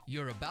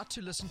You're about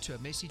to listen to a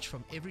message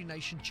from Every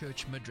Nation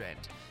Church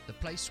Midrand, the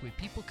place where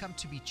people come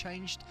to be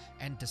changed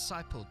and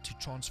discipled to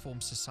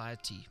transform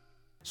society.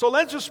 So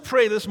let's just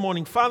pray this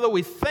morning. Father,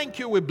 we thank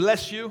you, we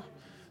bless you.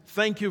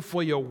 Thank you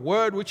for your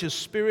word, which is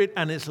spirit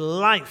and is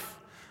life.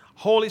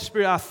 Holy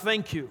Spirit, I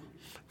thank you.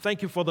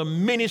 Thank you for the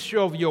ministry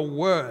of your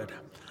word.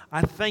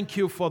 I thank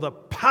you for the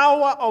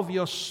power of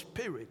your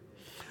spirit.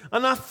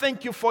 And I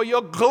thank you for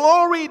your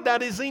glory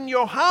that is in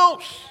your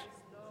house.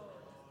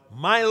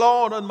 My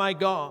Lord and my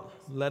God,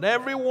 let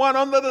everyone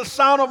under the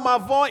sound of my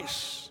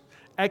voice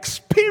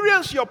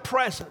experience your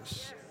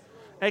presence,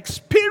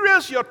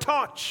 experience your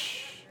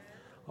touch.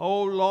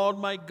 Oh Lord,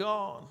 my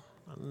God,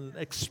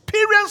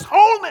 experience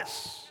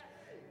wholeness,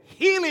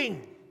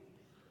 healing.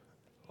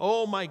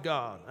 Oh my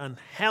God, and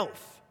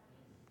health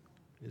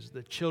is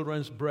the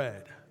children's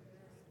bread.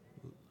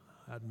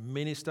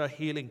 Administer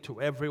healing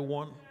to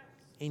everyone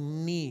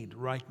in need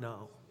right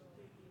now.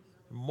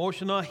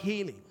 Emotional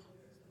healing.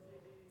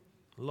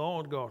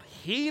 Lord God,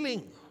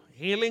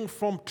 healing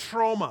from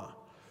trauma,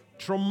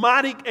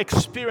 traumatic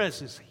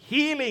experiences,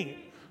 healing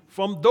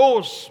from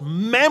those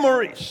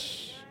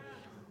memories,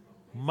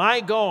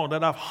 my God,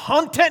 that have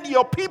haunted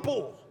your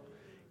people.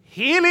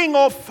 Healing,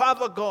 oh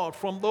Father God,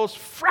 from those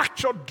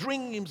fractured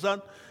dreams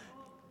and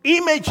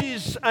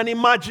images and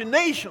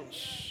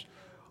imaginations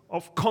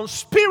of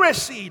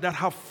conspiracy that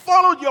have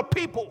followed your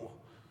people,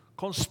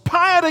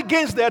 conspired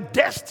against their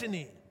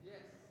destiny.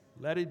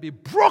 Let it be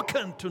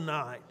broken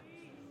tonight.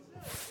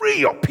 Free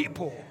your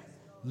people.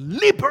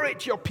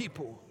 Liberate your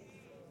people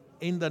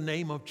in the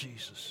name of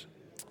Jesus.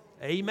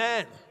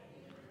 Amen.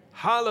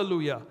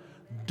 Hallelujah.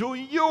 Do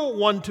you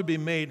want to be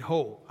made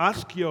whole?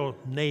 Ask your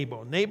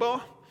neighbor. Neighbor,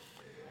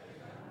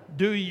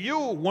 do you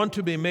want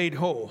to be made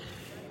whole?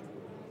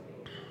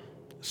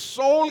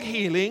 Soul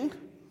healing,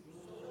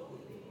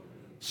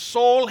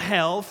 soul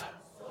health,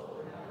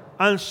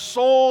 and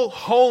soul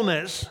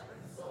wholeness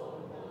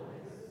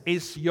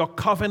is your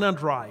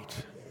covenant right.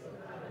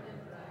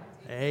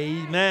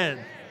 Amen.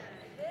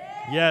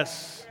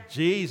 Yes,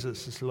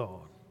 Jesus is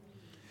Lord.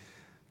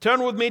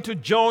 Turn with me to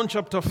John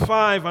chapter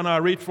 5 and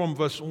I'll read from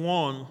verse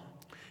 1.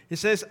 It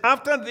says,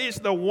 after this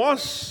there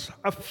was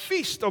a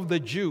feast of the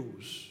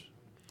Jews,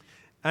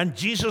 and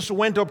Jesus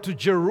went up to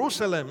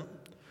Jerusalem.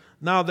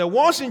 Now there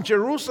was in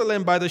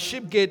Jerusalem by the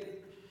sheep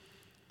gate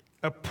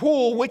a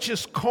pool which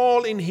is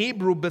called in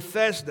Hebrew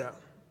Bethesda,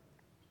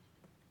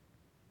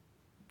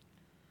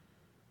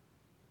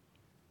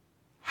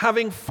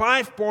 having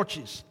 5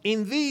 porches.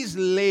 In these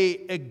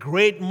lay a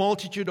great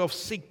multitude of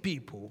sick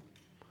people,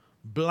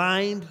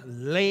 blind,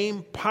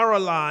 lame,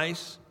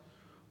 paralyzed,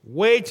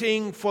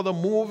 waiting for the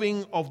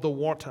moving of the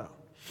water.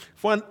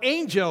 For an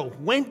angel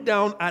went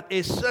down at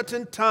a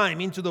certain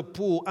time into the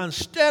pool and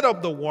stirred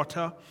up the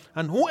water,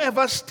 and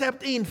whoever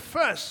stepped in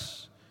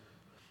first,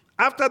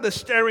 after the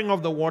stirring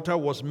of the water,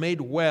 was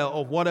made well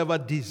of whatever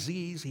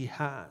disease he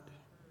had.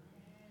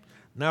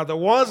 Now there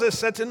was a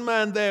certain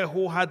man there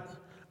who had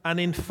an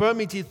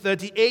infirmity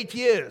 38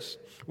 years.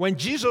 When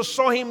Jesus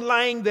saw him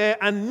lying there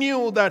and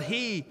knew that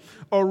he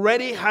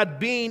already had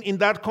been in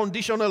that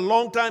condition a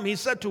long time, he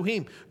said to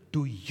him,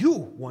 do you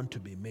want to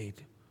be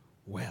made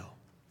well?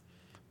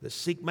 The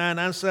sick man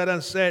answered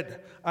and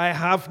said, I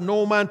have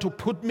no man to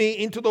put me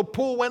into the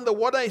pool when the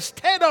water is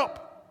stirred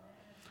up.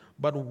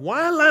 But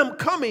while I'm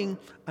coming,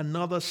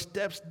 another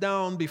steps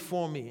down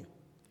before me.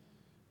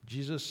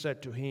 Jesus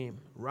said to him,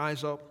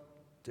 rise up,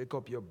 take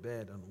up your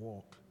bed and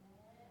walk.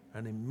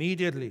 And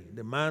immediately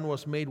the man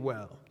was made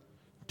well,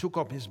 took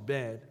up his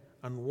bed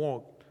and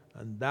walked,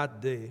 and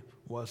that day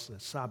was the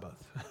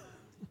Sabbath.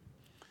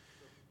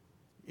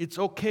 It's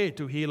okay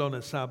to heal on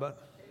a Sabbath.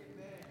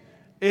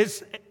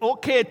 It's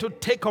okay to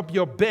take up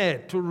your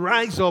bed, to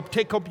rise up,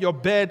 take up your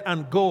bed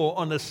and go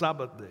on a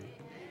Sabbath day.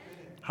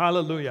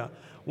 Hallelujah.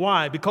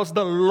 Why? Because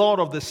the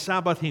Lord of the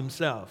Sabbath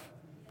himself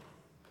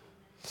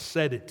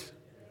said it.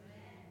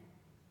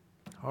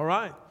 All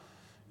right?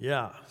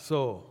 Yeah,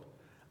 so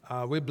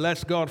we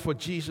bless God for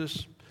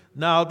Jesus.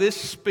 Now, this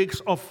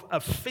speaks of a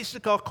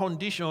physical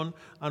condition,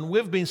 and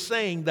we've been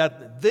saying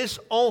that this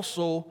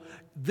also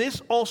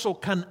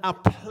can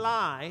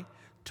apply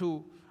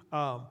to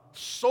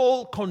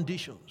soul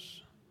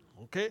conditions.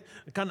 Okay?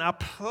 It can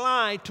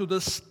apply to the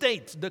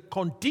state, the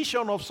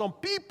condition of some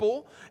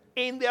people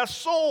in their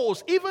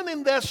souls, even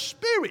in their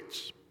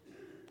spirits.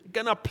 It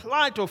can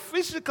apply to a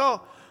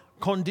physical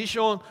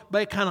condition,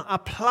 but it can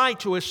apply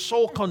to a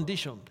soul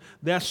condition.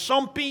 There are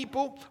some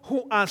people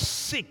who are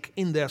sick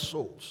in their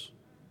souls.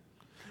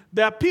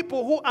 There are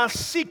people who are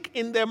sick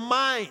in their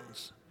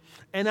minds.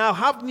 And I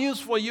have news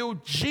for you.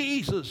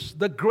 Jesus,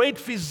 the great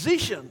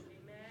physician,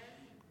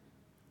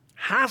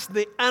 has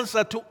the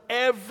answer to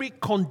every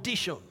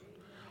condition.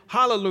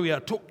 Hallelujah.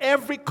 To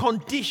every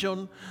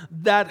condition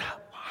that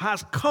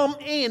has come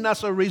in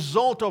as a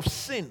result of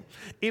sin.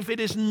 If it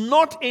is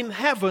not in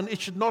heaven, it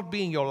should not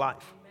be in your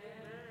life.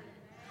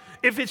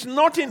 If it's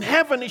not in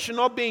heaven, it should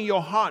not be in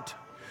your heart.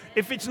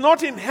 If it's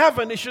not in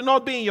heaven, it should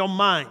not be in your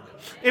mind.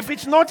 If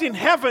it's not in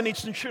heaven, it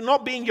should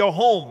not be in your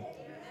home.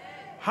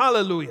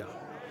 Hallelujah.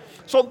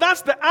 So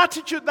that's the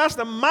attitude, that's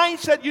the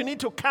mindset you need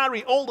to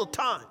carry all the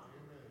time.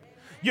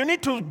 You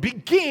need to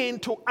begin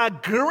to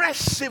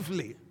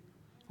aggressively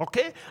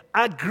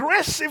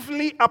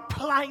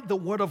apply the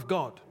Word of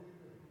God.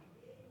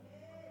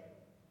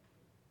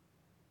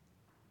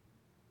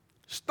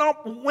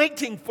 Stop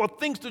waiting for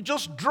things to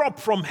just drop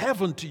from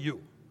heaven to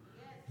you.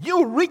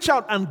 You reach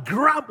out and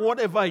grab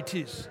whatever it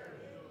is.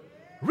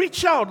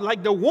 Reach out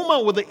like the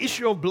woman with the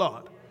issue of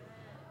blood.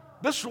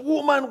 This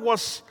woman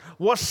was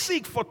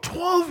sick for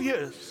 12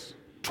 years.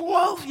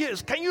 12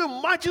 years. Can you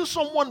imagine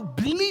someone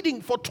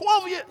bleeding for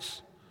 12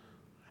 years?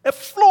 A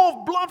flow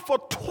of blood for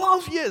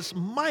 12 years.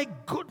 My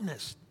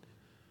goodness.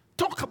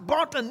 Talk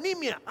about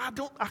anemia. I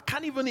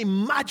can't even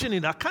imagine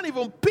it. I can't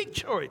even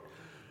picture it.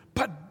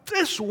 But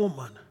this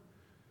woman,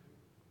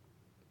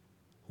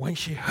 when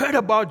she heard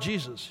about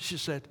Jesus, she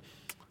said,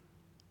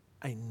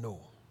 I know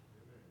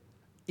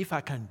if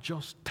I can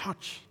just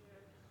touch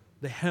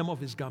the hem of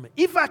his garment,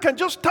 if I can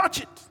just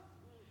touch it,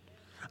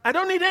 I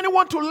don't need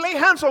anyone to lay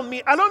hands on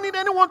me. I don't need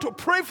anyone to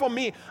pray for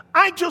me.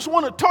 I just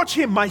want to touch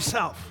him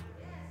myself.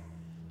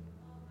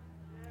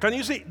 Can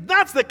you see?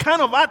 That's the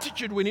kind of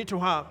attitude we need to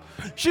have.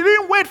 She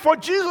didn't wait for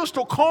Jesus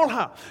to call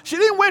her. She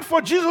didn't wait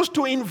for Jesus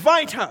to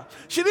invite her.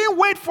 She didn't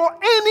wait for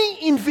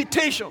any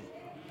invitation.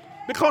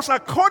 Because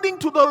according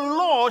to the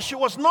law, she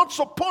was not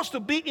supposed to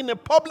be in a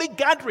public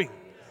gathering.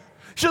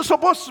 She was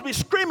supposed to be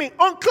screaming,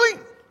 unclean,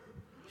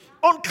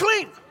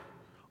 unclean,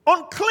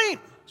 unclean,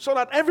 so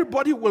that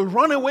everybody will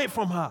run away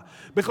from her.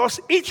 Because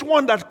each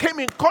one that came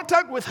in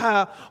contact with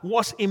her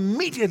was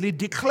immediately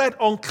declared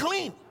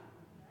unclean.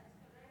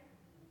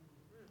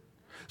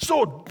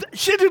 So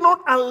she did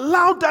not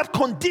allow that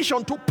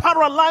condition to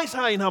paralyze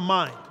her in her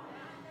mind.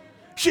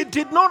 She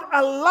did not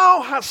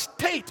allow her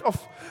state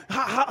of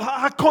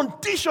her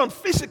condition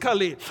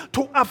physically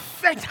to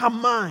affect her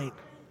mind.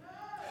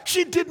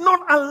 She did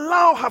not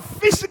allow her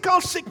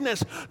physical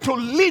sickness to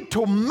lead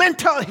to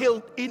mental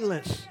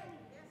illness.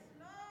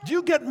 Do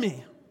you get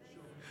me?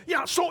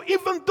 Yeah, so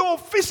even though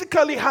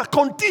physically her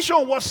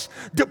condition was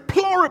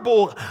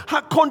deplorable,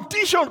 her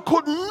condition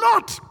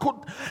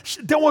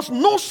there was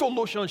no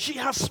solution. She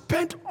has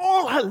spent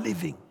all her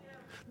living.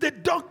 The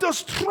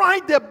doctors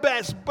tried their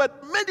best,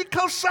 but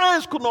medical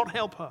science could not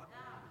help her.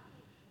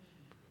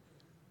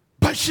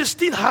 But she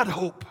still had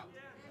hope.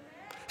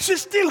 She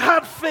still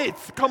had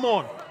faith. Come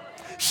on.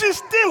 She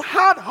still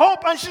had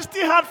hope and she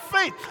still had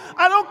faith.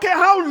 I don't care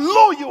how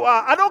low you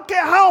are. I don't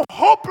care how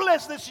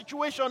hopeless the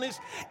situation is.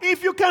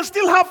 If you can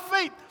still have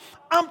faith,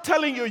 I'm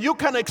telling you, you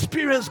can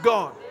experience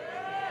God.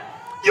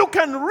 You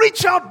can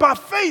reach out by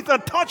faith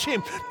and touch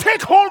him.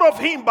 Take hold of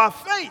him by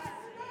faith.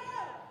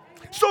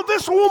 So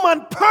this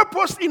woman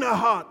purposed in her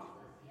heart.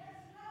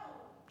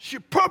 She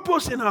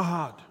purposed in her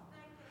heart.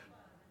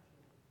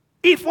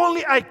 If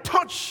only I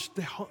touch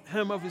the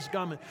hem of his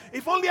garment.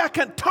 If only I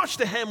can touch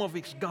the hem of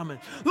his garment.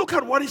 Look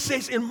at what it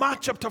says in Mark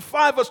chapter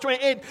 5 verse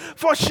 28.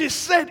 For she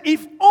said,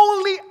 if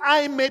only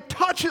I may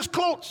touch his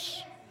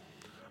clothes,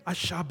 I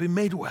shall be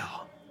made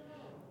well.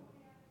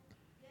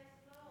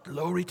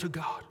 Glory to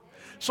God.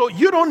 So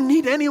you don't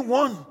need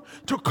anyone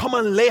to come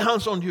and lay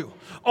hands on you.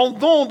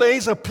 Although there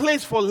is a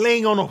place for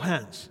laying on of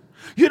hands.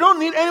 You don't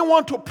need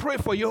anyone to pray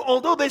for you.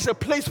 Although there's a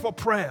place for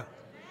prayer.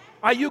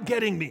 Are you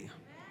getting me?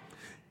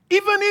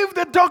 Even if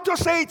the doctors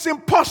say it's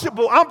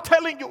impossible, I'm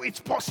telling you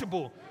it's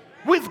possible.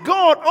 With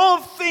God,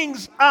 all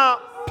things are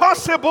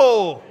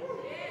possible.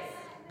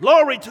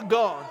 Glory to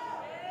God.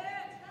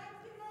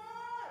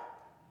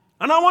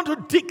 And I want to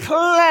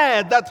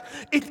declare that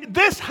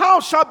this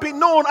house shall be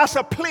known as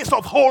a place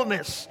of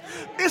wholeness.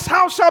 This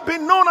house shall be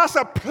known as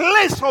a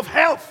place of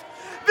health.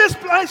 This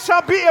place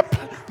shall be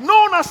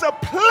known as a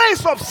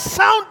place of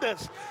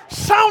soundness.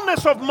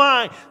 Soundness of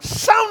mind.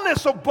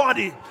 Soundness of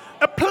body.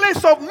 A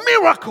place of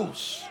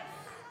miracles.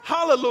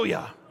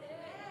 Hallelujah.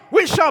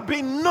 We shall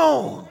be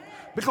known.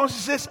 Because it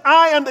says,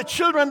 I and the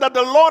children that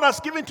the Lord has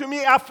given to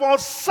me are for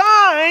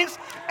signs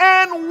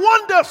and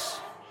wonders.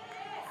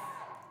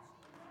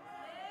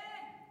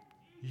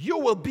 You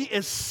will be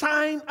a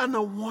sign and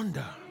a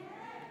wonder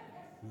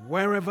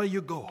wherever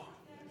you go.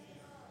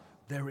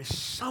 There is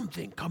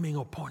something coming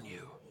upon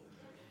you.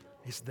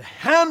 It's the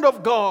hand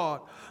of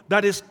God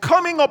that is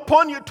coming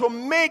upon you to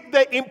make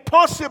the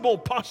impossible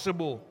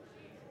possible.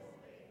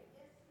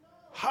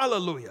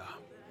 Hallelujah.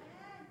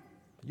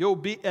 You'll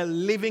be a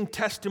living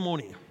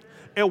testimony,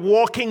 a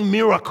walking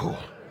miracle,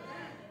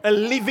 a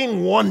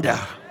living wonder.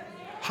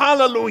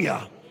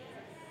 Hallelujah.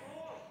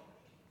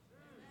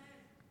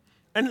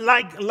 And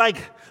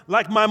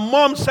like my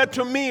mom said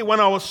to me when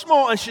I was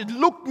small, and she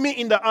looked me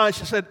in the eye,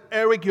 she said,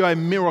 Eric, you are a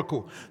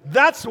miracle.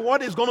 That's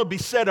what is going to be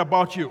said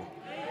about you.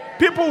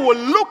 People will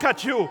look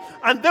at you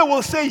and they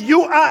will say,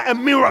 you are a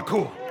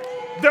miracle.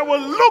 They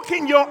will look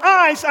in your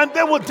eyes and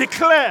they will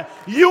declare,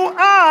 you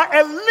are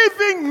a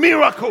living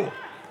miracle.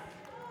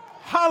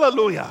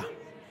 Hallelujah.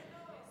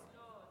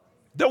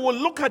 They will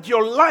look at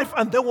your life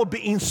and they will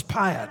be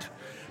inspired.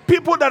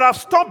 People that have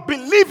stopped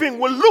believing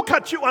will look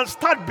at you and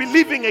start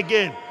believing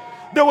again.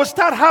 They will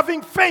start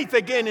having faith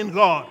again in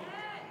God.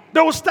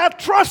 They will start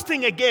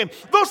trusting again.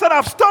 Those that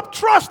have stopped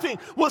trusting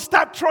will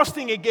start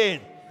trusting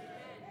again.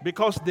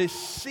 Because they've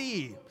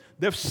seen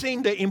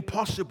the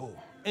impossible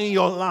in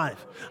your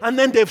life. And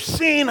then they've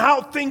seen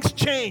how things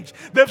change.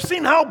 They've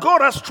seen how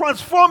God has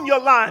transformed your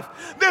life.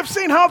 They've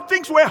seen how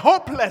things were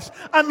hopeless.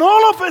 And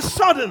all of a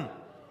sudden,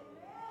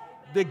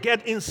 they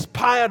get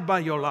inspired by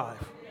your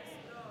life.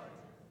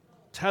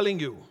 Telling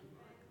you,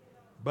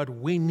 but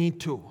we need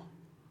to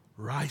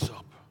rise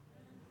up.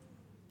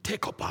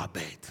 Take up our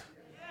bed.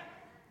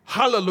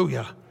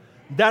 Hallelujah.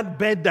 That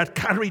bed that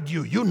carried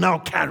you, you now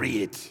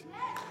carry it.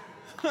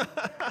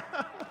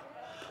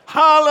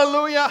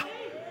 Hallelujah.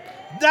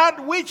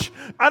 That which,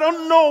 I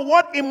don't know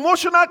what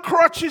emotional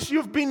crutches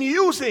you've been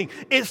using,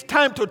 it's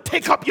time to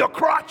take up your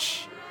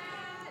crutch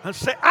and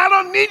say, I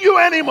don't need you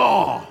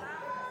anymore.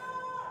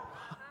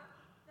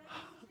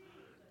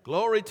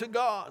 Glory to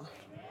God.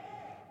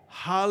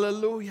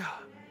 Hallelujah.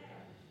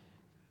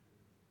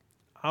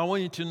 I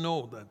want you to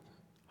know that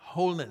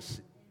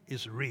wholeness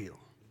is real.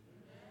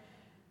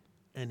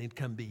 And it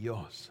can be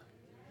yours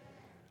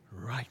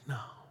right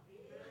now.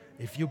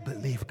 If you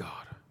believe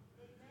God,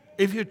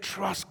 if you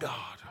trust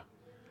God,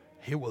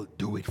 He will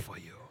do it for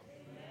you.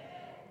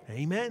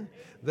 Amen.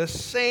 The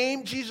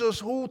same Jesus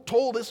who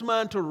told this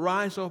man to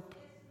rise up,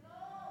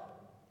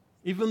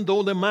 even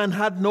though the man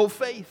had no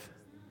faith,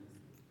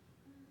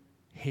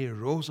 he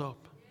rose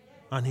up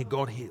and he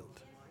got healed.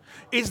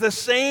 It's the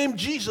same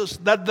Jesus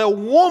that the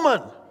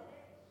woman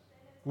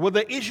with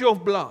the issue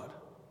of blood,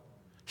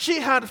 she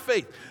had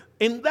faith.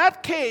 In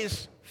that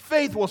case,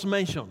 faith was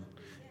mentioned.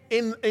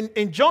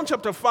 In John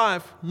chapter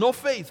 5, no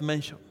faith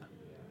mentioned.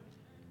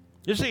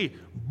 You see,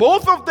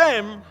 both of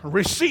them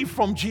received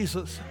from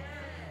Jesus.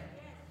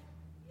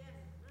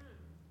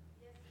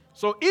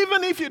 So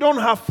even if you don't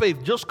have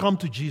faith, just come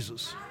to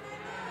Jesus.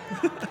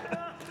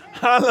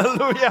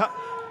 Hallelujah.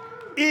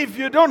 If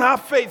you don't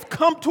have faith,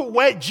 come to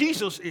where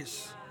Jesus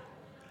is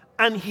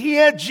and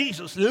hear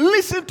Jesus.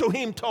 Listen to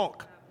Him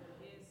talk.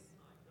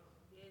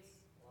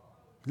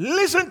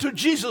 Listen to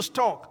Jesus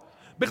talk.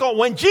 Because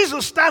when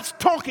Jesus starts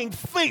talking,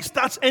 faith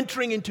starts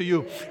entering into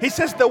you. He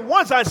says, the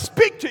words I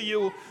speak to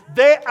you,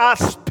 they are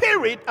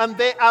spirit and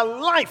they are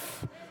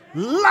life.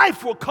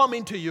 Life will come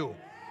into you.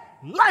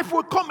 Life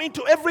will come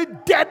into every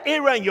dead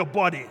area in your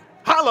body.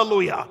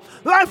 Hallelujah.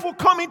 Life will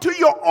come into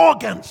your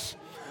organs.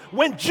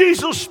 When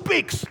Jesus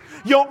speaks,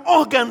 your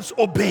organs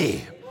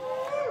obey.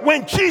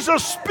 When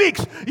Jesus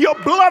speaks, your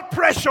blood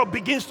pressure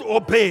begins to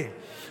obey.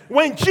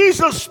 When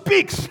Jesus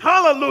speaks,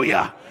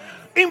 hallelujah,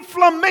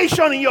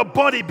 inflammation in your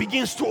body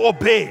begins to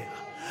obey.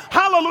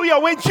 Hallelujah.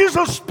 When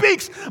Jesus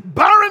speaks,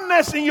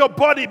 barrenness in your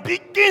body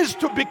begins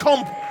to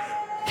become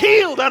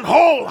healed and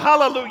whole.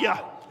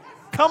 Hallelujah.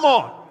 Come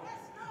on.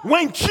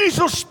 When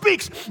Jesus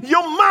speaks,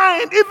 your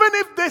mind, even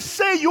if they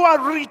say you are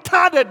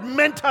retarded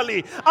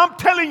mentally, I'm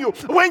telling you,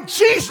 when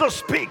Jesus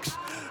speaks,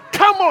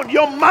 come on,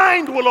 your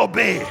mind will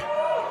obey.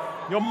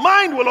 Your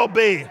mind will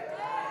obey.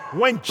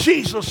 When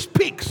Jesus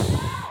speaks,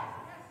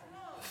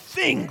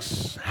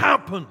 things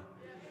happen.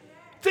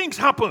 Things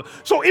happen.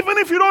 So even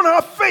if you don't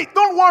have faith,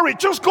 don't worry.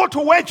 Just go to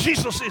where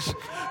Jesus is.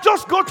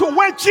 Just go to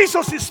where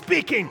Jesus is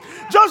speaking.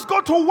 Just go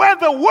to where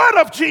the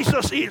word of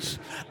Jesus is.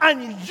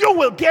 And you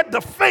will get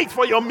the faith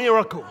for your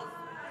miracle.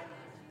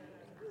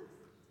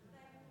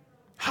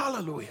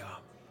 Hallelujah.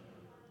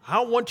 I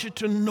want you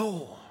to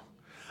know.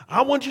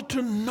 I want you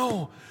to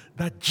know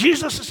that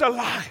Jesus is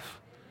alive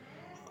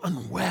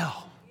and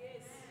well.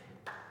 It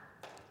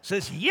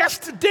says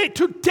yesterday,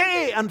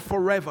 today, and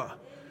forever.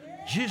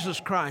 Jesus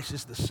Christ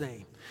is the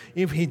same.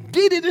 If He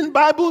did it in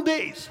Bible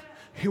days,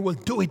 He will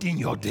do it in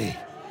your day.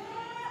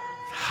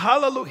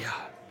 Hallelujah.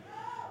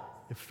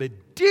 If He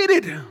did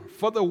it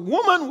for the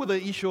woman with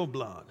the issue of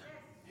blood,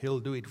 He'll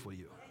do it for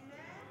you.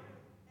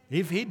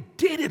 If He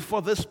did it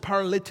for this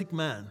paralytic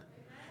man,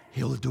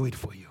 He'll do it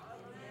for you.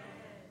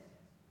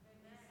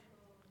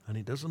 And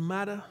it doesn't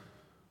matter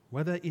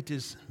whether it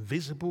is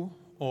visible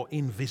or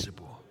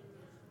invisible.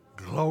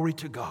 Glory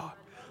to God.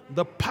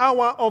 The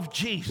power of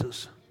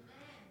Jesus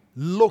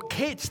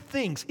locates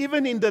things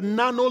even in the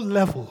nano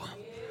level.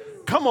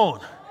 Come on.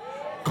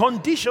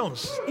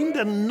 Conditions in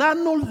the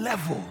nano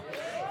level.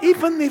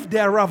 Even if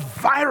there are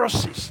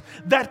viruses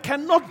that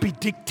cannot be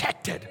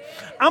detected.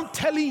 I'm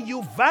telling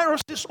you,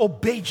 viruses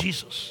obey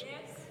Jesus.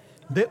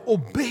 They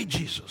obey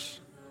Jesus.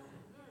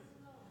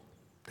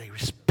 There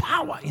is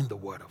power in the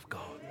Word of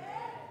God.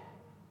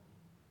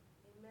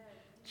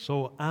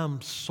 So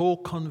I'm so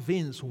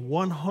convinced,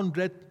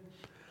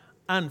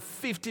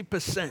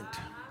 150%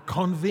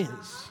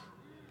 convinced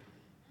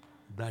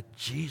that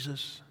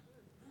Jesus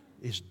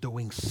is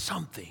doing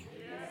something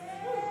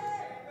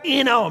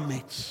in our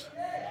midst,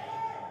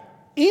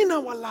 in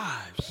our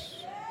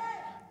lives,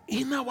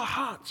 in our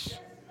hearts,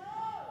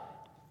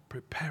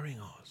 preparing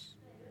us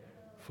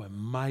for a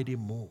mighty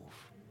move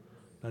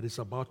that is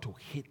about to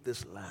hit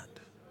this land.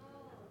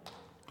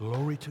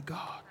 Glory to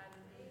God.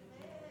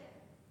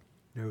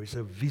 There is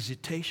a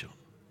visitation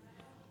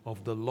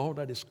of the Lord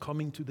that is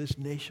coming to this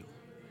nation.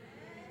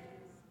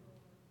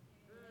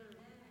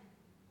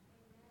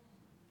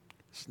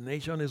 This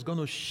nation is going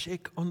to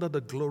shake under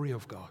the glory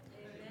of God.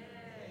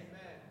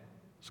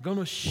 It's going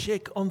to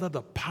shake under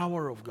the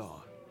power of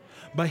God.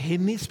 But he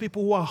needs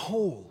people who are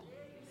whole.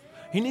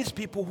 He needs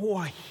people who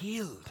are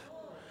healed.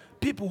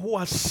 People who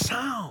are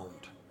sound.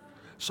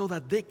 So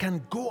that they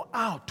can go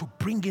out to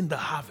bring in the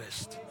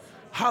harvest.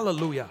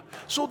 Hallelujah.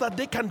 So that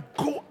they can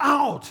go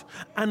out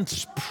and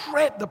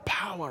spread the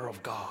power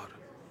of God.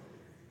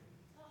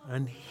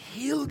 And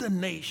heal the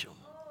nation.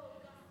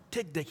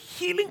 Take the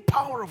healing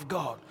power of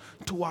God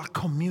to our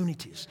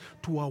communities,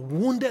 to our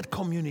wounded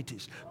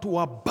communities, to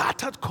our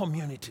battered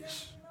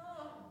communities,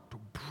 to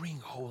bring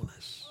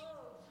wholeness.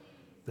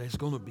 There's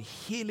going to be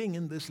healing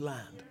in this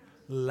land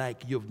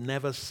like you've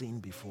never seen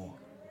before.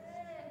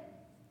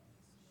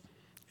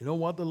 You know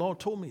what the Lord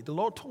told me? The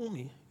Lord told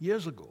me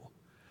years ago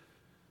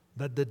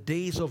that the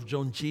days of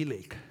John G.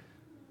 Lake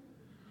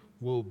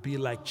will be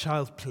like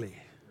child play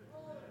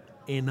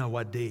in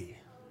our day.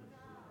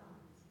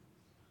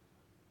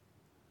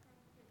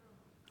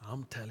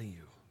 I'm telling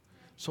you.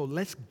 So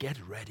let's get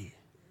ready.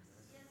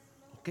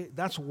 Okay?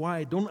 That's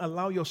why don't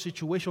allow your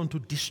situation to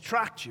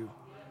distract you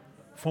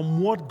from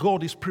what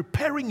God is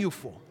preparing you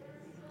for.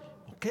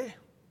 Okay?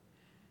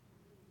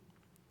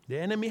 The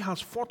enemy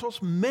has fought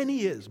us many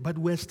years, but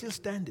we're still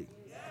standing.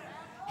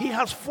 He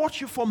has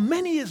fought you for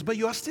many years, but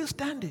you are still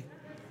standing.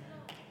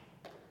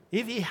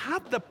 If he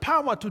had the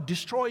power to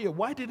destroy you,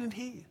 why didn't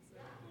he?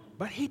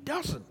 But he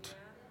doesn't.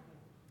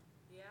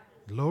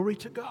 Glory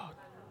to God.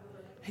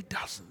 He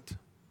doesn't.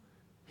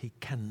 He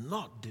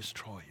cannot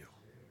destroy you.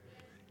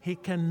 He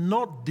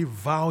cannot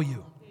devour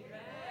you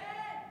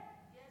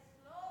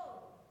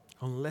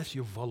unless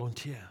you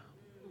volunteer.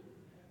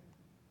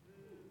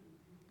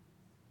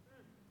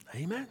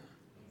 Amen.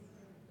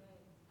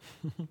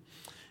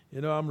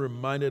 You know, I'm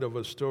reminded of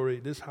a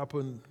story. This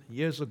happened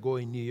years ago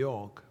in New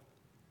York.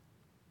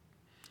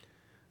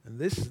 And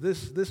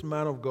this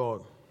man of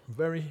God,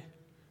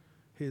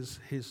 he's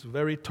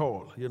very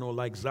tall, you know,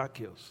 like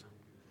Zacchaeus.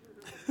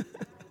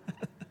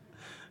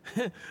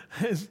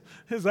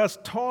 He's as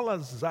tall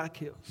as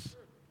Zacchaeus.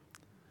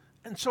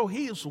 And so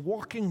he is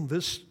walking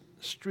this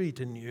street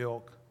in New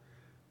York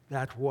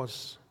that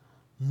was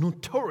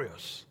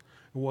notorious.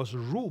 It was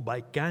ruled by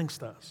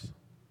gangsters.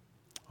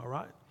 All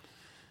right?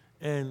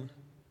 And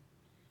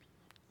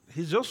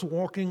he's just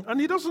walking,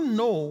 and he doesn't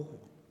know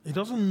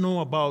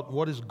about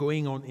what is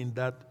going on in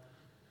that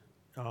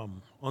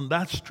on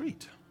that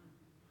street.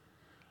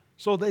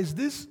 So there's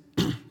this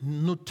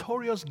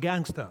notorious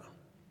gangster.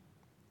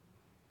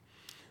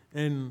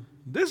 And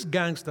this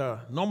gangster,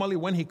 normally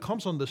when he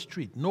comes on the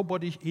street,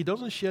 he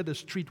doesn't share the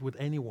street with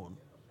anyone.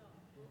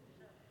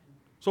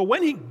 So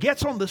when he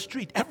gets on the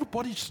street,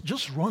 everybody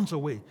just runs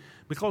away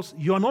because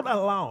you are not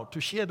allowed to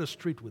share the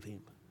street with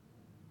him.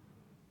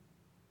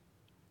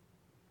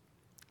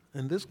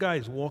 And this guy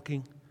is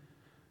walking,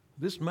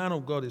 this man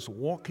of God is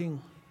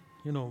walking,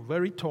 you know,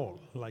 very tall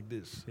like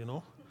this, you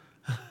know.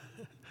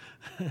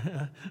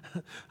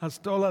 As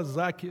tall as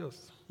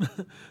Zacchaeus.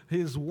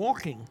 He's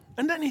walking.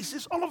 And then he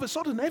says, all of a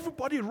sudden,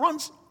 everybody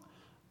runs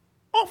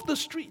off the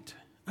street.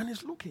 And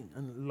he's looking.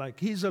 And like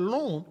he's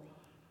alone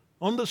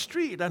on the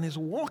street and he's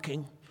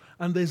walking.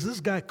 And there's this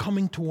guy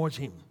coming towards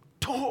him.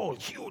 Tall,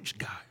 huge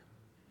guy.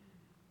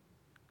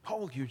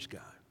 Tall, huge guy.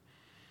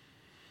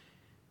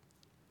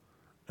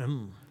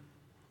 And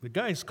the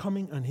guy is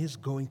coming and he's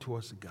going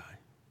towards the guy.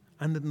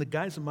 And in the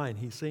guy's mind,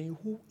 he's saying,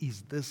 who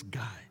is this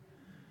guy?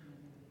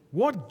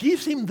 What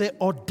gives him the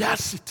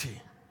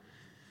audacity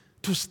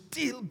to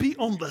still be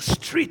on the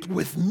street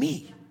with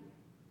me?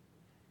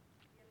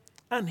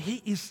 And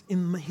he is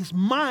in his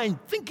mind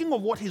thinking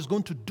of what he's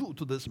going to do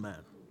to this man.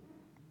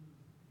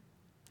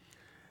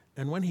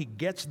 And when he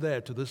gets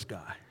there to this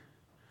guy,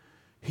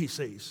 he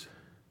says,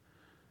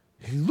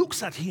 he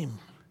looks at him,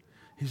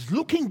 he's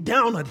looking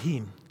down at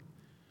him,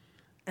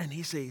 and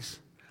he says,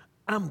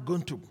 I'm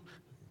going to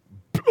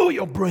blow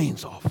your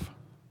brains off.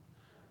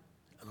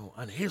 You know,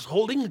 and he's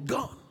holding a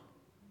gun.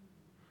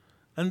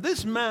 And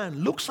this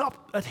man looks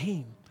up at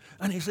him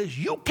and he says,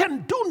 you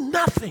can do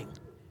nothing.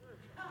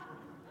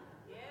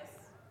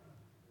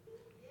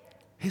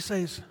 He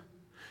says,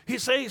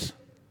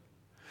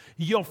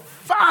 your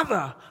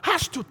father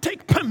has to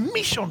take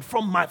permission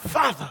from my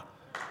father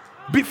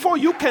before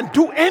you can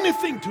do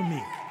anything to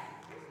me.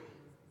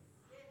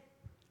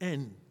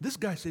 And this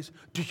guy says,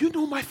 do you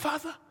know my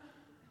father?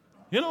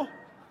 You know?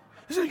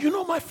 He says, you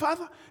know my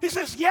father? He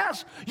says,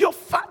 yes, your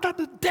father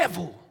the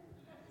devil.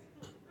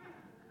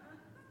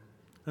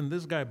 And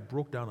this guy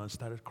broke down and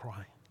started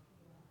crying.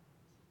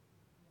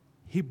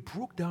 He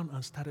broke down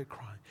and started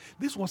crying.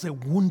 This was a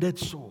wounded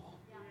soul.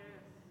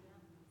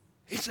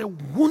 It's a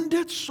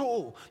wounded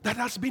soul that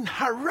has been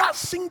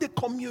harassing the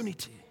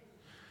community.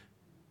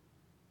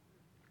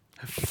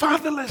 A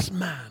fatherless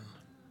man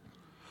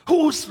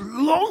who is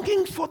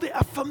longing for the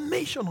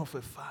affirmation of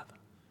a father.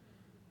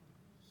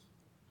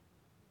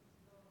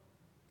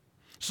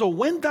 So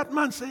when that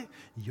man said,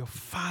 your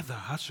father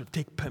has to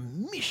take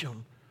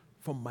permission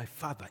from my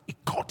father,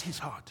 it caught his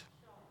heart.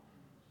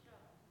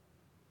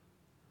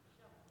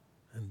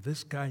 And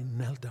this guy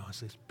knelt down and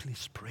says,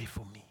 please pray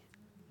for me.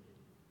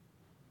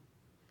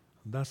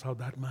 That's how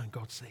that man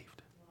got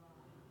saved.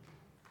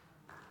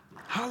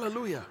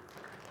 Hallelujah.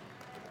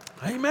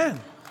 Amen.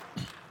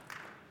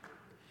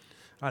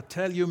 I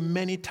tell you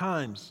many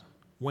times,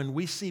 when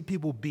we see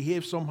people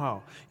behave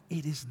somehow,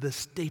 it is the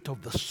state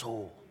of the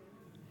soul.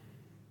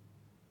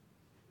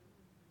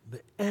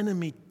 The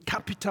enemy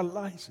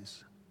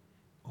capitalizes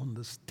on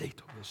the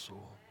state of the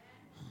soul.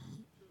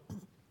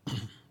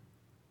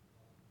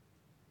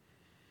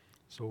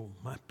 So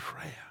my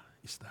prayer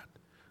is that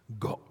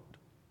God,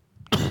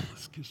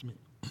 excuse me,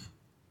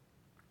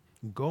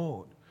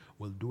 God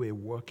will do a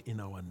work in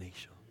our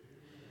nation.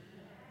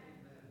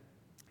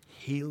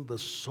 Heal the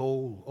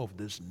soul of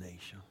this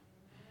nation.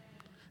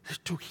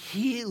 To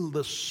heal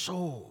the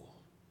soul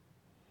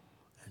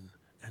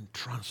and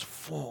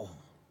transform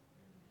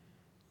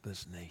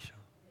this nation.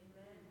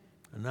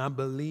 And I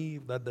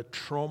believe that the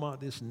trauma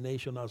this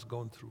nation has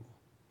gone through,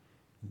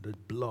 the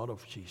blood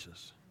of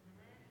Jesus,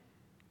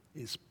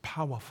 is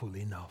powerful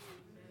enough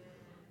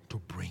to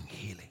bring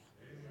healing.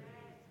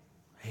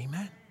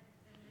 Amen.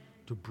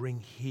 To bring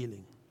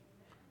healing,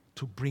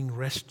 to bring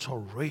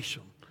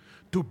restoration,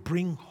 to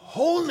bring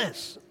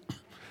wholeness,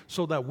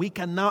 so that we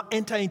can now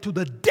enter into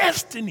the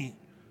destiny,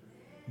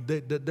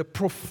 the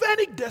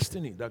prophetic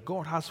destiny that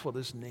God has for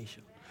this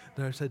nation.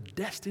 There is a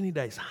destiny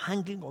that is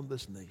hanging on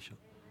this nation.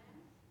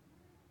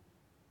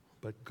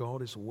 But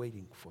God is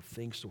waiting for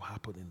things to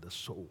happen in the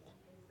soul.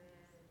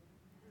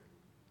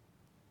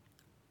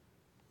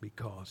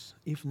 Because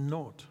if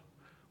not,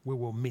 we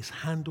will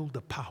mishandle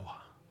the power.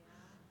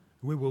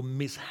 We will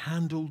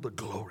mishandle the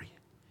glory.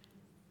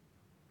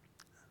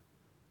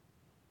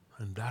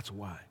 And that's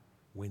why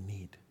we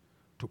need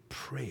to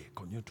pray,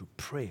 continue to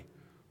pray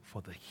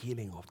for the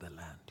healing of the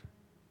land.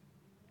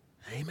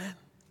 Amen.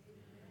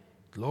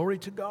 Glory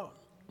to God.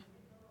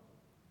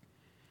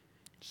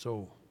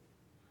 So,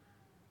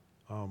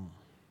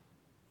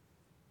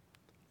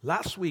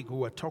 last week we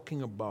were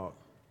talking about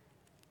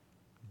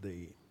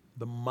the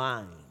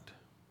mind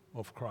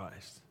of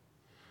Christ.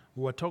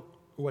 We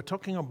were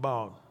talking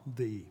about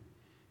the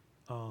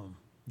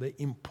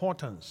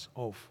importance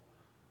of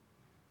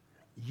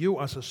you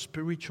as a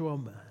spiritual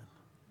man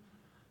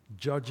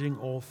judging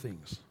all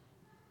things.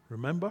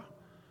 Remember?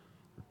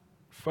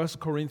 1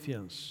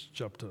 Corinthians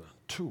chapter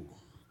 2.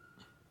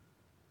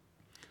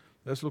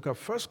 Let's look at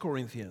 1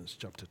 Corinthians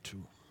chapter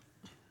 2.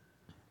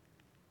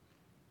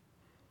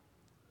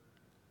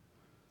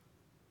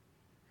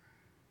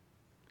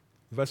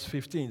 Verse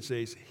 15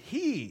 says,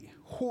 he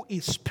who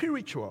is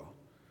spiritual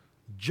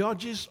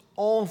judges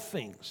all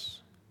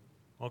things.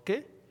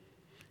 Okay?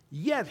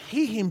 Yet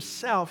he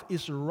himself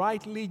is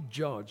rightly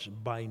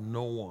judged by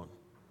no one.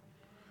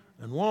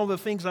 And one of the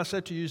things I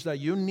said to you is that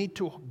you need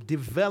to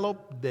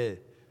develop the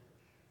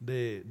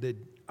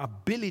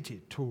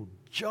ability to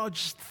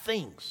judge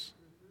things.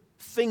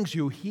 Things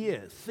you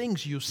hear,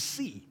 things you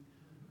see.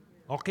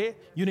 Okay?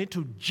 You need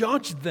to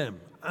judge them.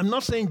 I'm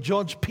not saying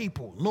judge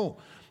people. No.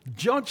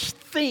 Judge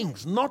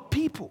things, not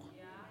people.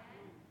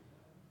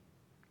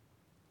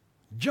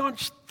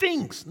 Judge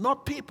things,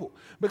 not people.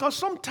 Because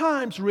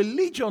sometimes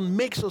religion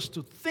makes us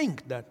to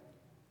think that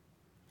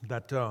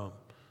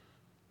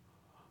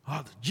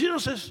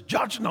Jesus says,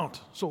 judge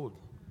not, so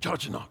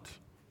judge not.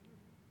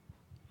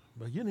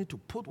 But you need to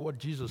put what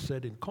Jesus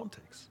said in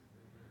context.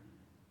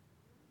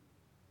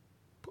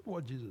 Put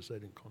what Jesus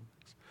said in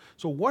context.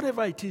 So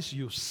whatever it is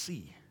you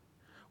see,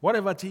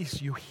 whatever it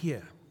is you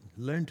hear,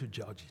 learn to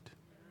judge it.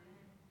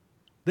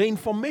 The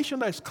information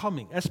that is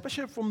coming,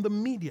 especially from the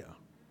media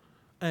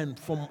and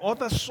from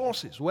other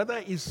sources,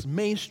 whether it's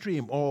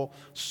mainstream or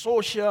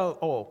social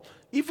or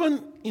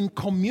even in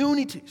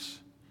communities,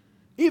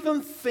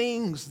 even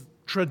things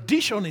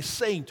tradition is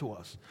saying to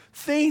us,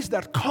 things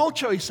that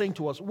culture is saying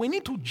to us, we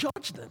need to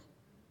judge them.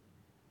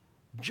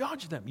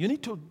 Judge them. You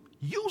need to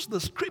use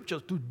the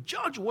scriptures to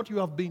judge what you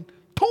have been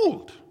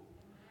told.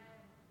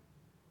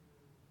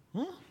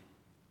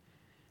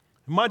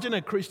 Imagine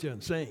a Christian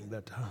saying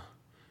that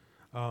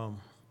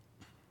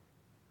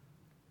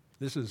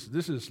this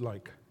is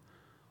like,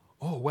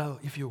 oh well,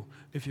 if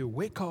you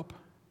wake up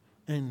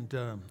and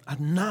at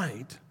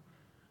night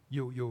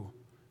you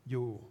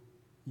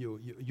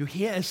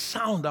hear a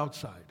sound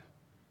outside,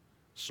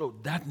 so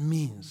that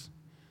means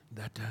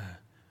that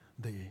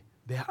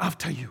they are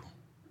after you.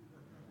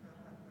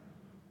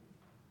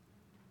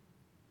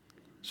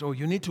 So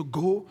you need to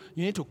go,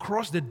 you need to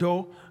cross the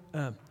door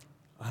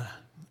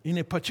in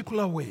a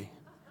particular way.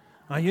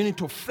 And you need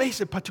to face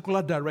a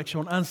particular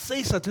direction and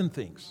say certain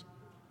things.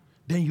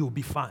 Then you'll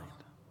be fine.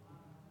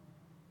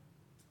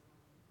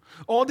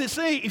 Or they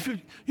say,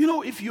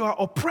 if you are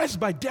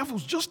oppressed by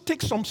devils, just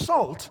take some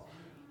salt.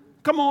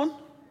 Come on.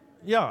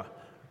 Yeah.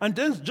 And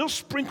then just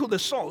sprinkle the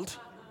salt.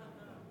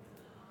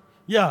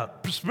 Yeah,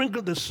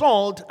 sprinkle the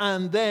salt,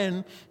 and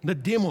then the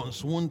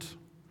demons won't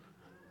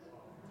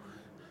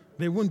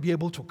be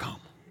able to come.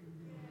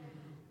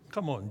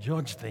 Come on,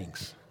 judge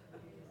things.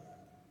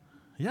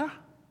 Yeah.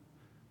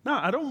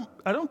 Now,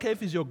 I don't care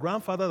if it's your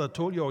grandfather that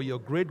told you or your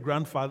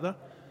great-grandfather.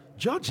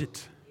 Judge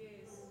it.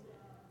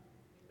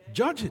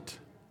 Judge it.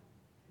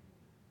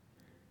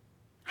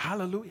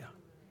 Hallelujah.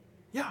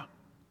 Yeah.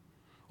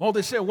 Or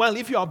they say, well,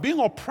 if you are being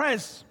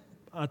oppressed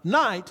at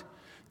night,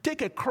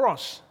 take a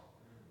cross.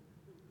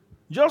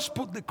 Just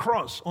put the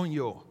cross on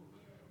your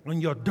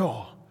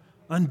door,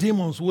 and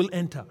demons will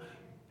enter.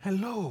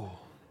 Hello.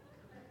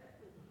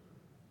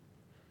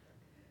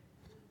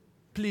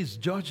 Please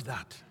judge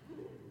that.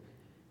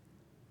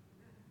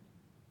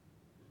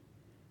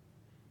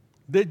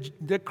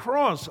 The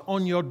cross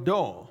on your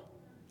door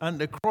and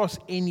the cross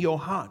in your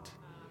heart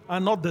are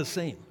not the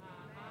same.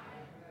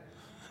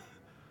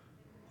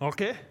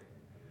 Okay?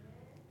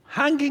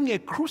 Hanging a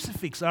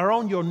crucifix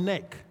around your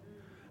neck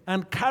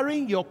and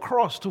carrying your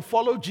cross to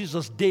follow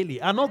Jesus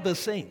daily are not the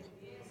same.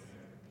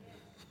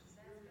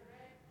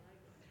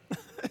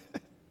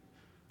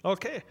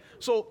 Okay?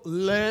 So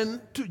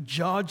learn to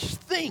judge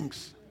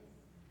things.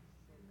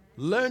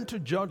 Learn to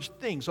judge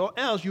things, or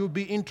else you'll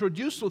be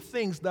introduced to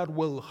things that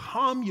will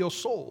harm your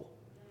soul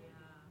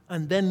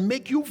and then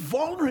make you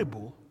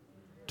vulnerable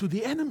to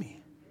the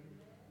enemy.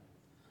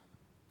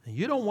 And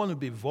you don't want to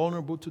be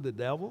vulnerable to the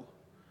devil.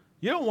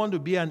 You don't want to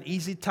be an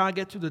easy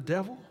target to the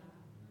devil.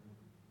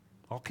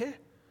 Okay?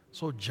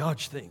 So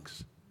judge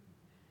things.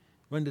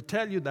 When they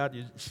tell you that,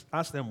 you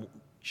ask them,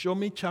 show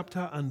me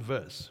chapter and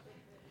verse.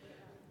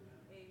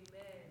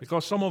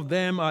 Because some of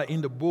them are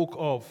in the book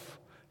of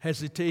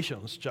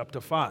Hesitations,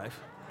 chapter 5,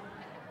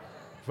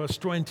 verse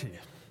 20.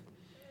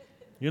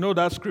 You know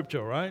that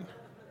scripture, right?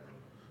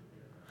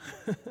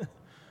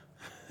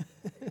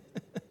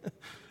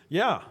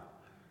 Yeah.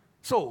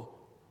 So,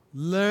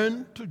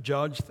 learn to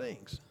judge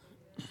things.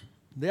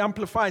 The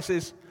Amplified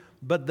says,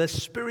 but the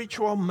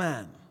spiritual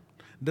man,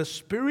 the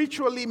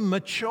spiritually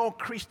mature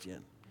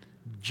Christian,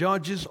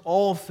 judges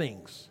all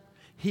things.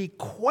 He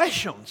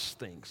questions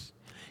things.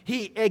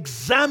 He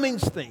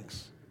examines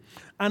things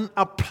and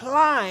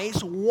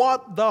applies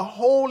what the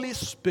Holy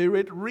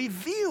Spirit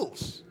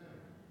reveals.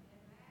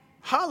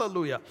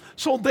 Hallelujah.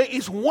 So there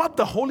is what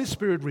the Holy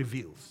Spirit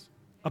reveals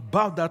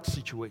about that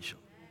situation.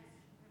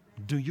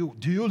 Do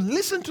you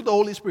listen to the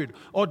Holy Spirit,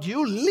 or do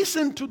you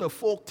listen to the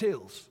folk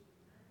tales?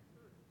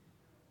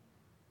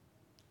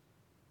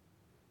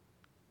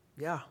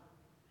 Yeah.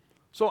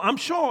 So I'm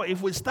sure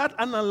if we start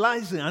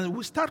analyzing and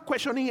we start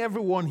questioning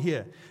everyone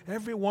here,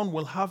 everyone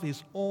will have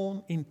his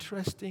own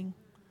interesting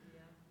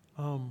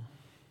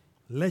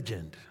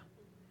legend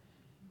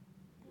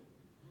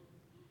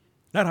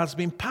that has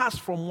been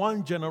passed from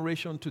one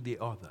generation to the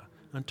other,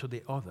 and to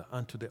the other,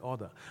 and to the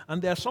other.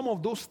 And there are some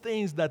of those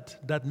things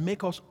that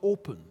make us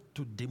open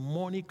to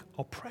demonic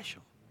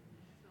oppression.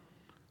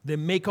 They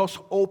make us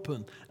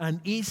open and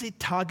easy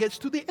targets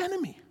to the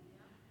enemy.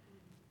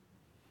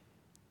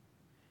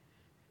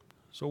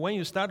 So when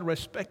you start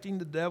respecting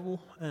the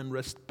devil and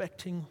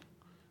respecting,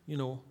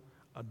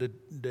 the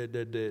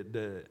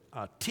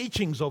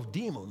teachings of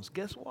demons,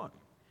 guess what?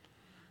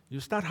 You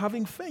start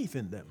having faith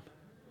in them.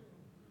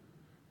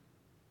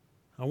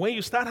 And when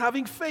you start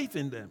having faith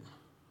in them,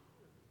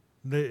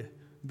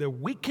 they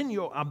weaken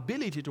your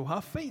ability to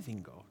have faith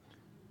in God.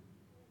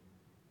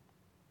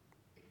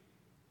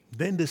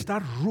 Then they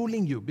start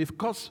ruling you,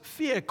 because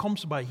fear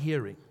comes by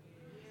hearing.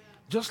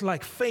 Just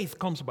like faith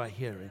comes by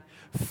hearing.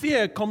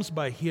 Fear comes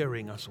by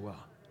hearing as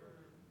well.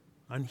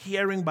 And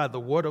hearing by the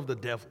word of the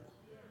devil.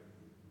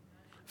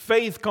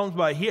 Faith comes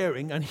by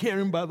hearing, and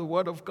hearing by the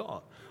word of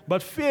God.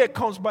 But fear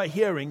comes by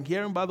hearing,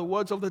 hearing by the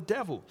words of the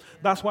devil.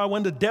 That's why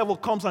when the devil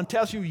comes and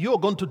tells you, you're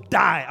going to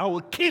die, I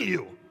will kill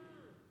you.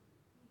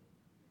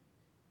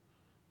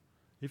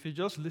 If you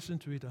just listen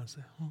to it and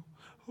say,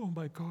 oh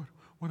my God,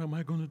 what am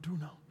I going to do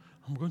now?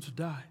 I'm going to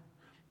die.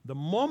 The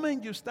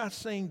moment you start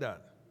saying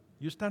that,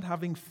 you start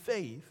having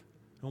faith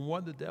in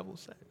what the devil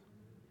said.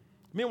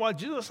 Meanwhile,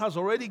 Jesus has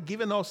already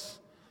given us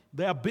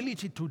the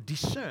ability to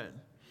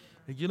discern.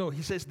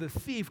 He says the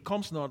thief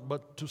comes not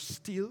but to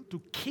steal,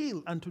 to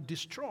kill, and to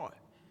destroy.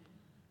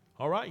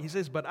 All right? He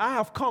says, but I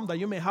have come that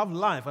you may have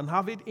life and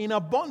have it in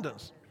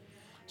abundance.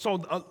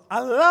 So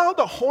allow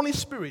the Holy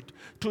Spirit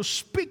to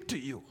speak to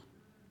you.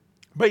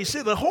 But you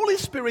see, the Holy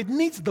Spirit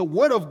needs the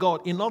Word of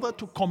God in order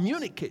to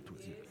communicate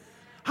with you.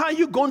 How are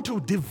you going to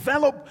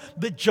develop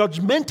the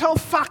judgmental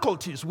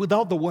faculties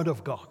without the Word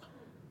of God?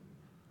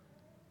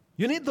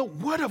 You need the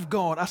Word of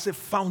God as a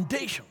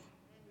foundation.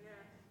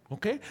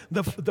 Okay?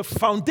 The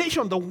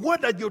foundation, the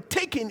Word that you're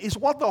taking, is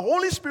what the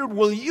Holy Spirit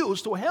will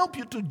use to help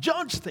you to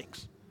judge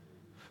things.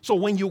 So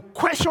when you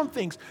question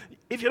things,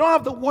 if you don't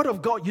have the Word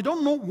of God, you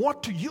don't know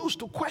what to use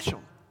to question.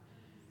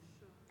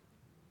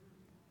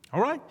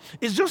 All right?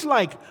 It's just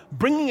like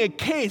bringing a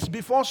case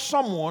before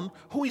someone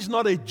who is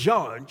not a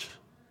judge.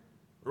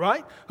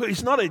 Right?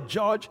 He's not a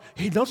judge.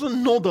 He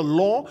doesn't know the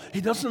law. He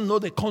doesn't know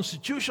the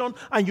Constitution.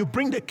 And you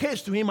bring the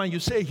case to him and you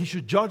say he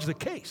should judge the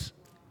case.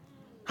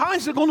 How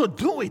is he going to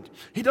do it?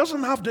 He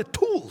doesn't have the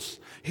tools.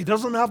 He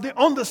doesn't have the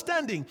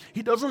understanding.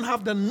 He doesn't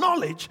have the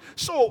knowledge.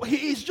 So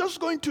he is just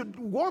going to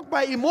walk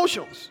by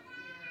emotions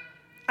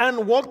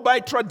and walk by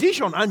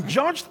tradition and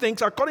judge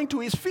things according to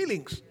his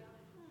feelings.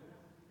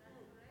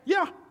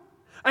 Yeah.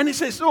 And he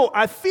says,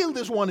 I feel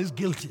this one is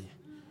guilty.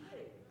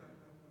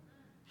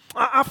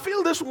 I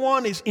feel this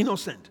one is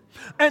innocent.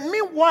 And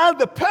meanwhile,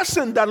 the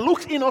person that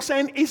looks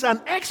innocent is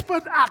an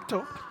expert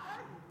actor,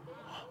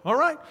 all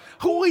right,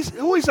 who is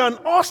an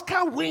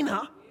Oscar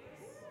winner,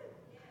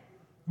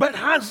 but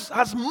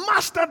has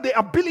mastered the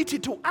ability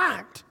to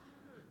act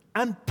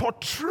and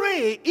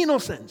portray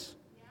innocence.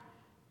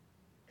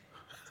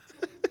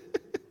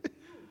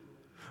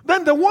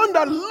 Then the one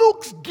that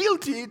looks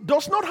guilty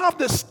does not have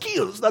the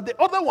skills that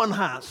the other one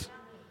has.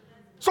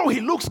 So he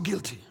looks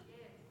guilty.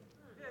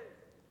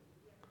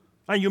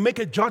 And you make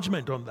a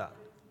judgment on that.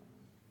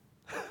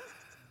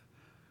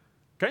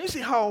 Can you see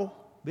how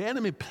the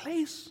enemy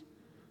plays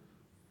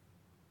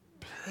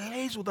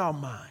with our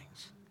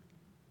minds?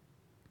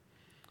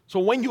 So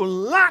when you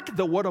lack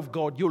the Word of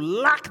God, you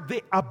lack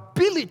the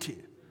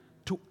ability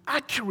to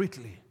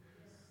accurately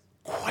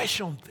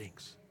question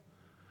things,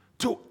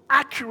 to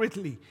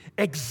accurately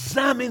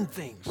examine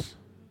things.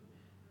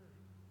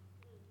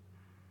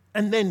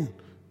 And then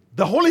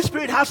the Holy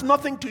Spirit has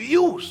nothing to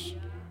use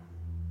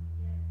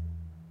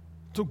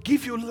to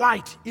give you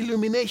light,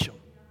 illumination.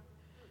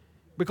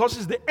 Because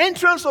it's the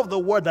entrance of the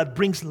Word that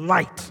brings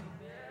light.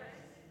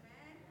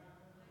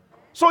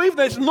 So if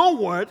there's no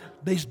Word,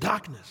 there's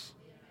darkness.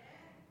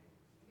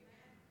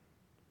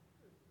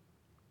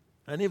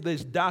 And if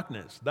there's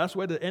darkness, that's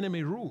where the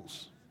enemy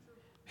rules.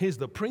 He's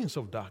the prince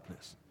of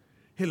darkness.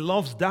 He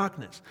loves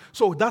darkness.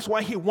 So that's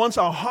why he wants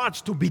our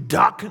hearts to be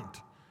darkened.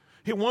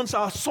 He wants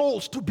our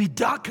souls to be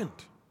darkened.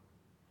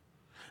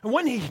 And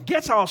when he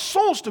gets our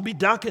souls to be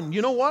darkened,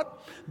 you know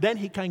what? Then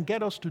he can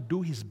get us to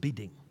do his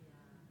bidding.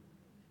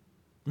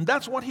 And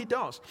that's what he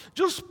does.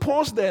 Just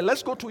pause there.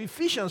 Let's go to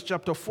Ephesians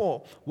chapter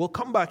 4. We'll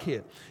come back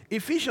here.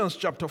 Ephesians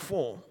chapter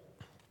 4.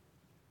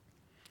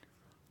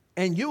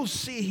 And you'll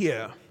see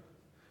here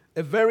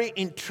a very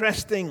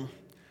interesting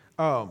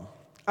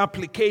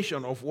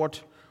application of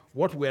what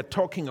we're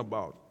talking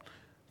about.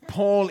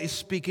 Paul is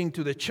speaking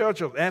to the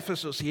church of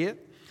Ephesus here,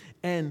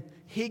 and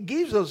he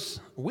gives us,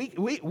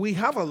 we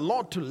have a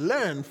lot to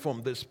learn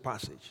from this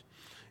passage.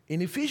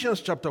 In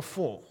Ephesians chapter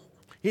 4,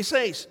 he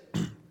says,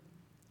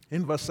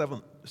 in verse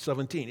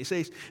 17, he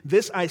says,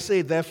 "This I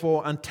say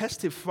therefore and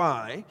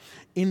testify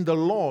in the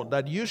Lord,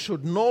 that you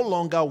should no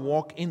longer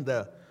walk in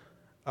the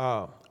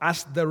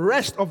as the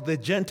rest of the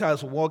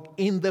Gentiles walk,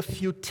 in the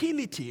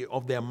futility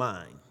of their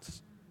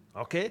minds."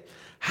 Okay?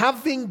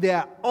 Having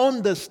their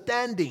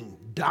understanding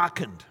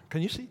darkened.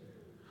 Can you see?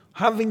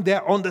 Having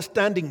their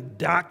understanding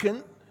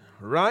darkened,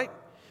 right?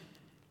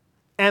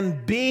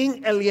 And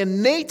being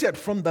alienated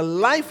from the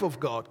life of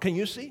God. Can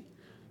you see?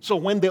 So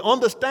when the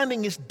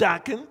understanding is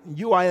darkened,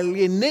 you are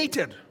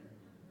alienated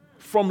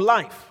from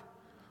life.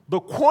 The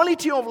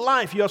quality of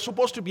life you are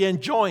supposed to be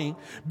enjoying,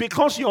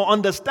 because your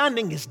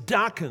understanding is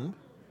darkened,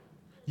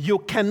 you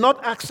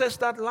cannot access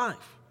that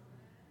life.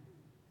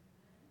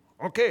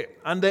 Okay,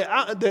 and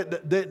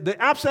the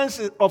absence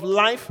of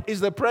life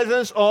is the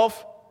presence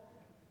of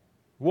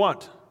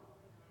what?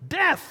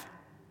 Death.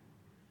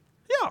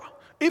 Yeah,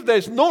 if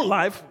there's no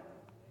life,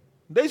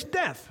 there's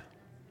death.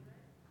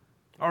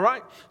 All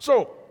right,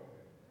 so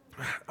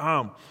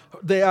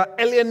they are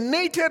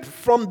alienated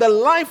from the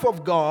life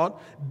of God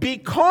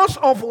because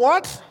of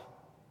what?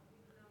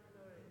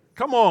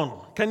 Come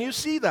on, can you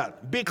see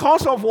that?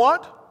 Because of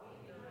what?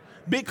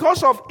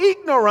 Because of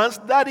ignorance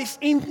that is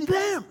in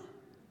them.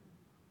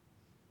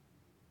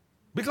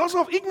 Because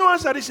of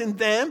ignorance that is in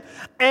them,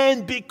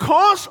 and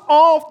because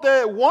of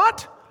the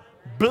what?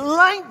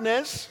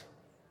 Blindness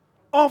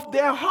of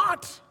their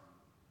heart.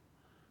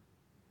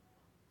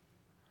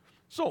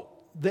 So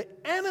the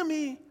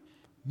enemy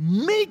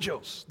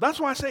majors. That's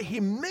why I say he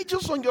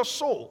majors on your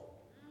soul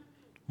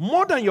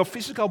more than your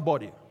physical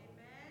body.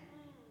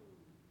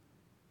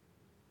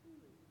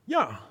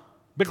 Yeah,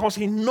 because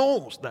he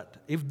knows that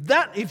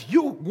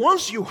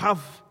once you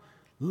have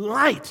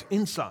light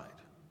inside,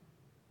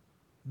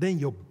 then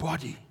your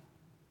body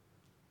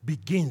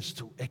begins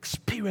to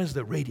experience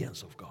the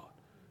radiance of God.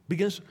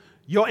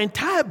 Your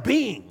entire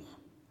being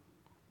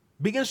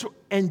begins to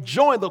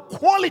enjoy the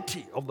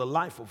quality of the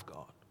life of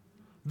God.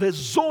 The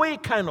Zoe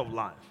kind of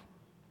life.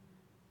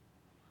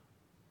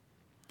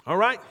 All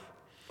right?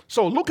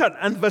 So look at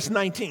verse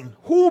 19.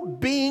 Who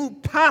being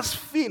past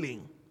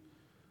feeling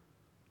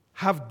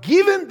have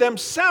given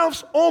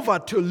themselves over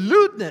to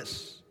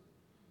lewdness,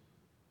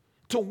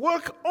 to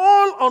work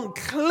all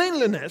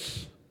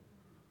uncleanliness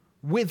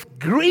with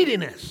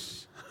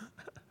greediness.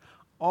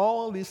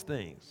 All these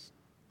things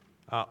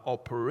are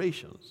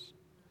operations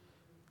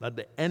that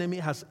the enemy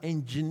has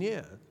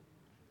engineered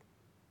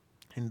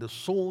in the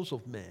souls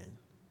of men,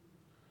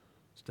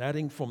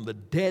 starting from the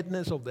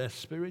deadness of their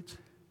spirit,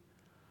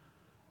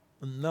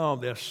 and now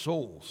their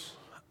souls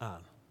are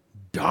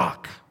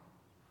dark.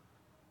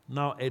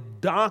 Now a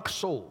dark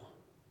soul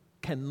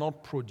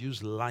cannot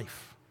produce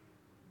life.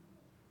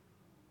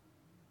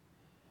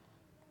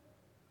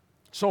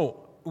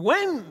 So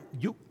when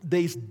there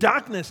is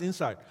darkness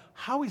inside,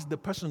 how is the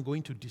person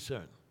going to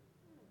discern?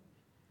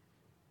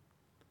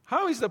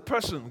 How is the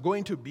person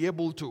going to be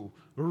able to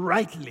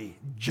rightly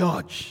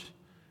judge?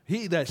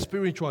 He that is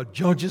spiritual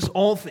judges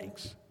all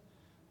things.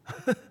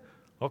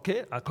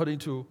 Okay, according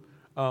to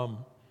 1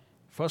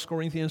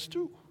 Corinthians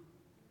 2.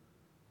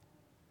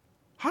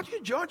 How do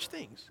you judge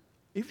things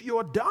if you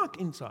are dark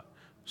inside?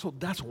 So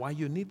that's why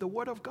you need the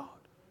Word of God.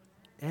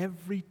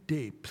 Every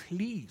day,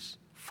 please,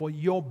 for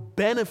your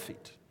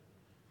benefit,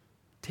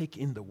 take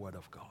in the Word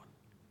of God.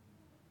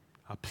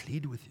 I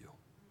plead with you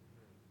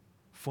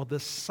for the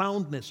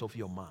soundness of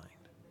your mind.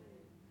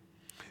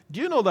 Do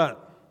you know that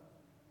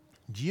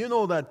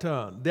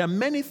there are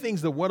many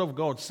things the Word of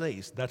God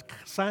says that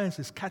science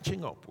is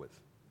catching up with?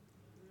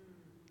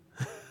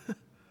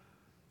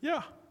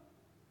 Yeah.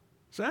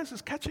 Science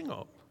is catching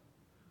up.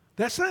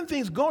 There are certain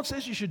things God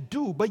says you should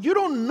do, but you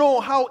don't know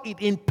how it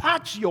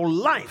impacts your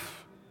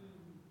life.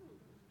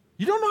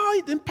 You don't know how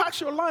it impacts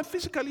your life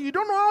physically. You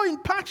don't know how it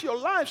impacts your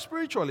life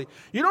spiritually.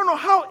 You don't know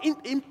how it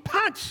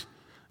impacts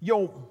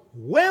your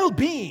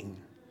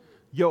well-being,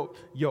 your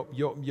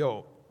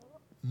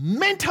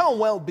mental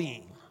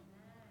well-being,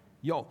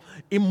 your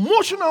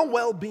emotional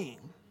well-being.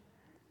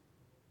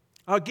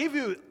 I'll give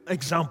you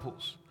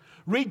examples.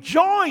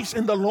 Rejoice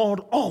in the Lord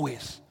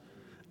always.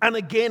 And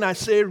again, I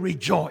say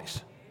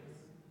rejoice.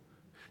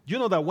 You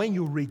know that when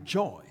you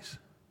rejoice,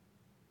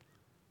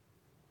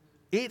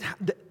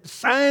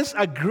 science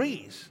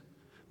agrees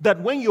that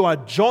when you are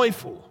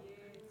joyful,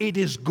 it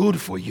is good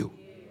for you.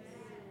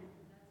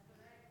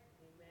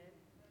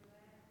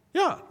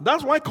 Yeah,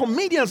 that's why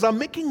comedians are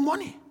making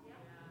money.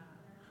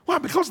 Why?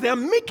 Because they are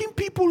making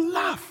people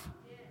laugh.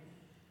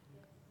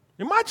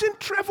 Imagine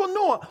Trevor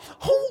Noah,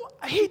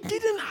 he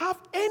didn't have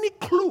any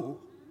clue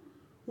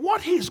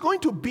what he's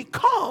going to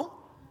become.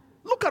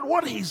 Look at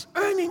what he's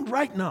earning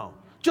right now,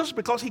 just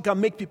because he can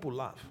make people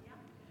laugh.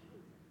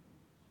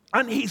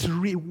 And he's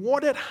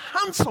rewarded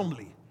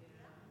handsomely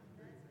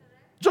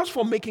just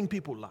for making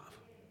people laugh.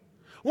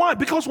 Why?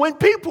 Because when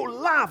people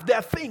laugh, there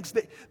are things,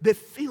 they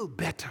feel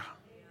better.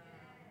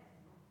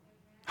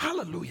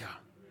 Hallelujah.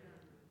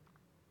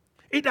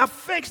 It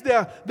affects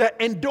their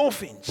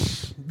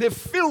endorphins. They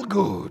feel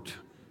good.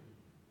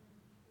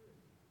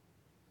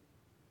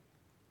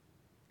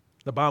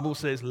 The Bible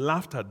says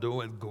laughter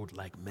doeth good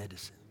like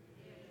medicine.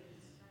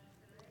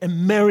 A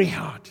merry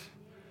heart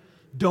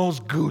does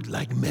good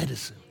like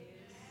medicine.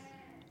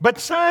 But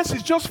science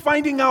is just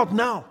finding out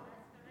now.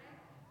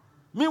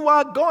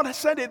 Meanwhile, God has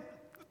said it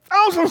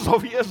thousands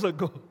of years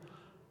ago.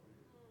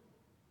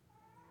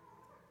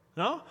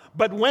 No?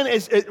 But when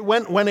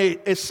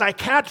a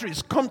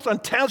psychiatrist comes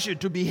and tells you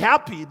to be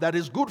happy, that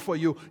is good for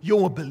you, you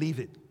will believe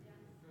it.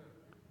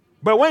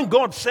 But when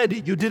God said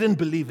it, you didn't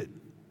believe it.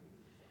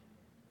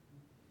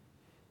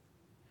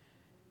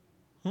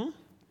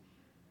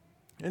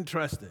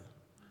 Interesting.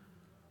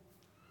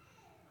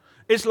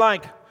 It's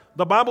like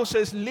the Bible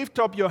says, lift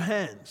up your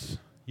hands,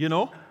 you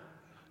know.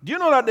 Do you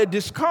know that they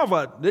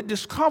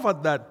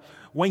discovered that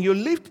when you're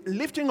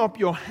lifting up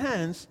your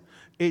hands,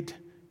 it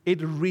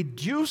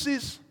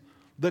reduces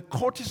the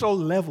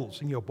cortisol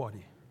levels in your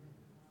body.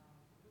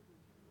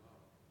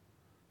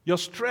 Your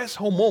stress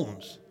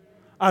hormones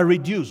are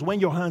reduced when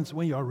you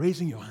are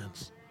raising your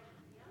hands.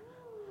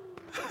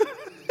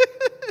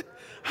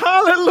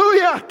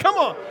 Hallelujah. Come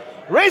on.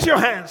 Raise your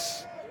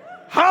hands.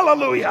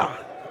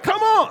 Hallelujah.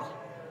 Come on.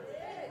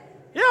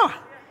 Yeah.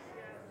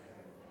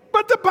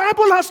 But the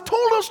Bible has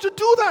told us to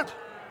do that.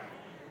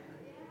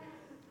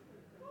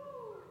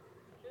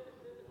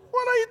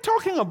 What are you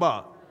talking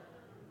about?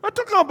 We're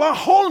talking about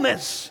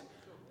wholeness.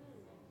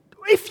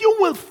 If you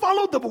will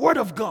follow the Word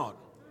of God,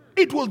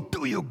 it will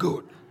do you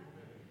good.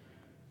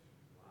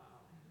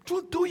 It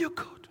will do you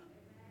good.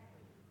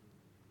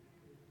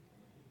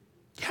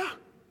 Yeah.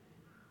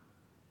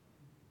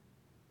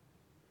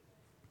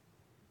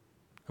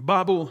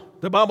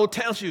 The Bible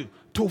tells you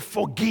to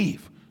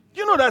forgive.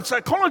 You know that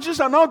psychologists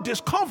are now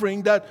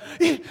discovering that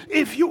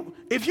if you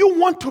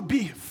want to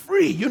be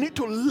free, you need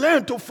to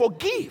learn to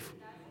forgive.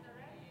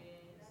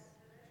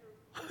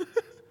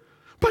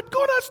 But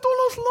God has told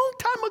us a long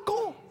time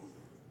ago.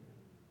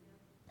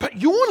 But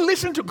you won't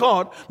listen to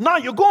God. Now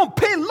you go and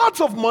pay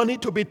lots of money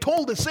to be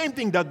told the same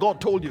thing that God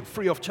told you,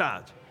 free of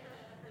charge.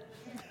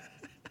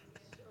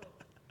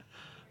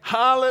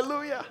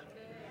 Hallelujah.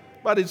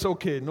 But it's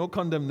okay, no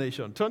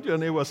condemnation. Turn to your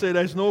neighbor, say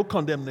there's no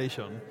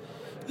condemnation.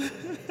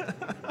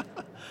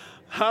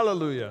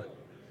 Hallelujah.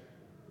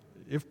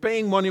 If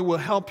paying money will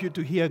help you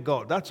to hear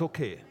God, that's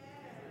okay.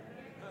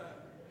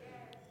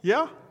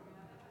 Yeah?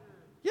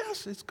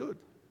 Yes, it's good.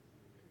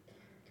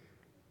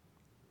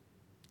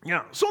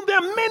 Yeah. So there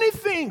are many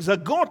things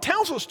that God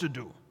tells us to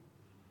do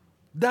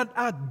that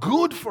are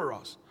good for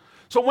us.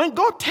 So when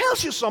God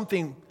tells you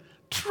something,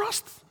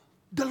 trust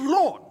the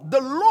Lord. The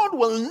Lord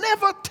will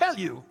never tell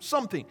you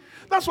something.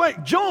 That's why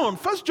 1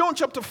 John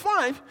chapter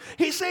 5,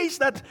 he says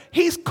that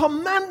his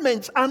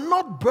commandments are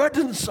not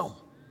burdensome.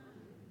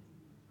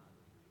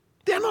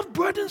 They are not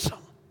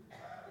burdensome.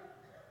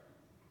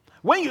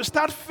 When you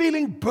start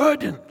feeling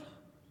burdened,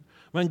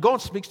 when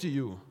God speaks to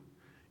you,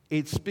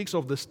 it speaks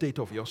of the state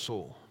of your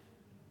soul.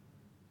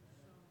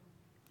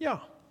 Yeah.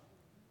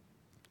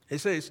 It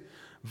says,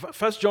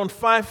 1 John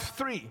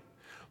 5:3,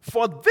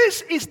 for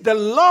this is the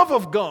love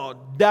of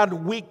God, that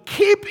we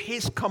keep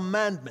his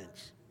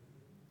commandments.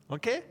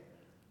 Okay?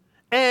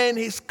 And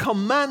his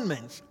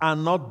commandments are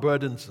not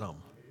burdensome.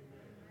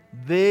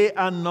 They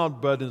are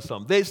not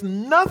burdensome. There's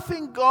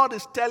nothing God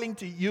is telling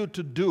to you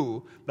to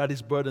do that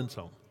is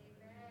burdensome.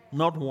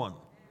 Not one.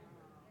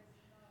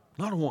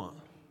 Not one.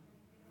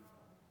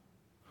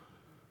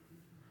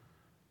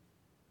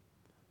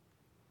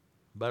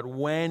 But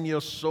when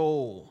your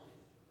soul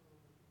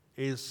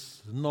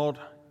is not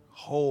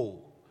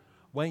whole,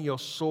 when your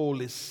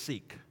soul is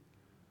sick,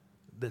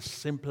 the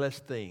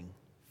simplest thing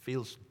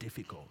feels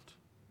difficult.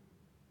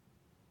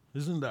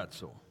 Isn't that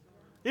so?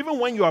 Even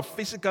when you are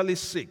physically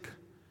sick,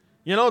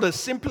 you know, the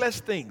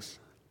simplest things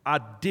are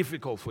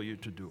difficult for you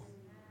to do.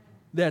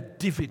 They're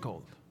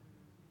difficult.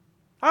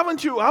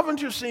 Haven't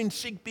you seen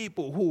sick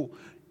people who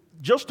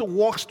just to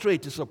walk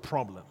straight is a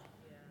problem?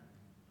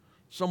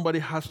 Somebody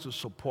has to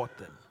support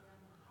them.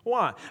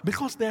 Why?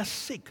 Because they're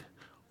sick.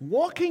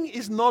 Walking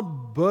is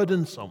not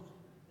burdensome.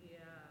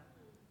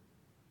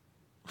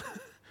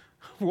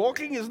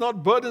 Walking is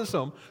not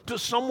burdensome to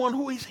someone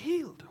who is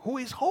healed, who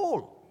is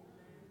whole.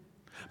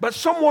 But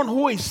someone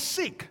who is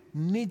sick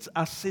needs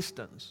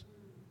assistance.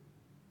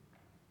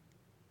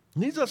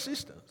 Needs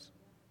assistance.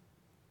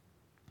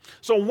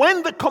 So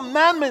when the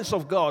commandments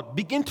of God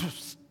begin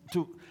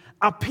to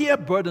appear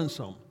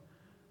burdensome,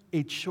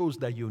 it shows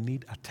that you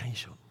need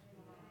attention.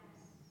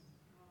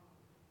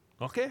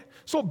 Okay?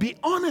 So be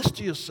honest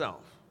to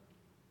yourself.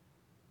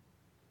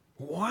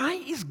 Why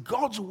is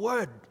God's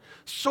word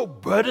so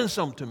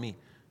burdensome to me?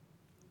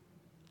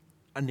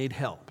 I need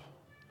help.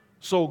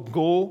 So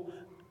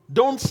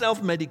don't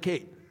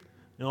self-medicate.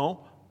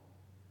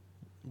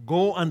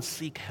 Go and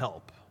seek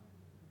help.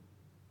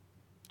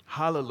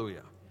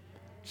 Hallelujah.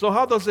 So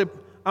how does the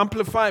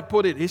Amplified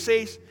put it? He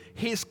says,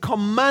 his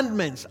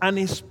commandments and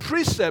his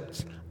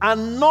precepts are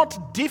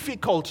not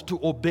difficult to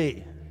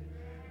obey.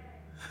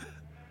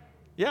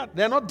 Yeah,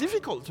 they're not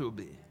difficult to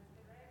obey.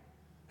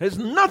 There's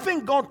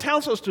nothing God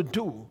tells us to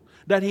do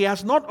that he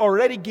has not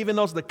already given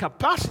us the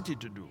capacity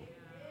to do.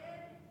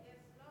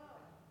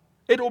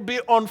 It will be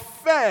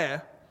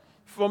unfair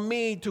for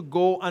me to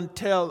go and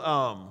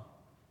tell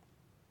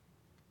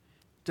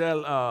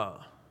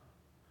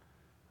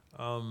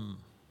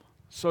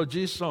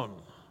Soji's son,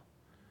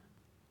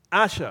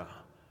 Asher,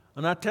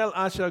 and I tell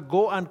Asher,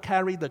 go and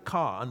carry the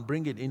car and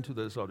bring it into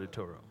this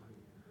auditorium.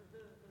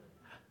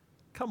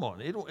 Come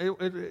on,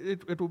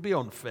 it will be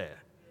unfair,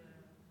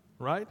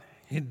 right?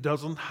 He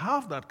doesn't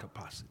have that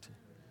capacity.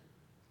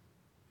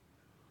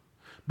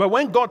 But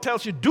when God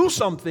tells you do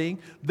something,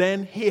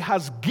 then he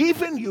has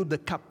given you the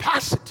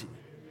capacity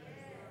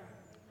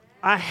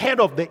ahead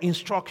of the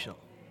instruction.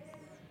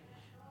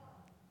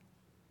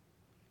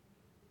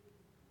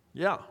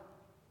 Yeah.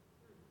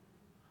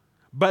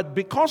 But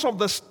because of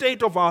the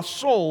state of our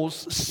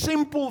souls,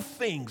 simple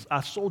things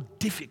are so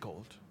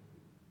difficult.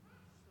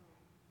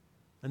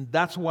 And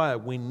that's why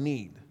we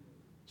need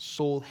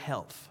soul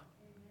health.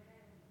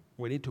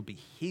 We need to be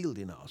healed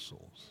in our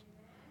souls.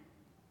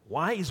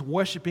 Why is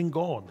worshiping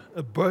God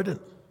a burden?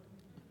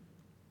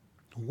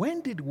 When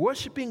did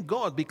worshiping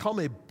God become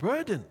a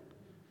burden?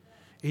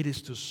 It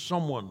is to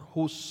someone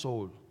whose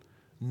soul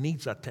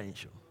needs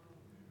attention.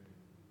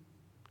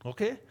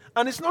 Okay?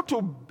 And it's not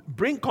to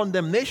bring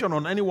condemnation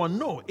on anyone,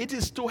 no. It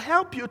is to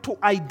help you to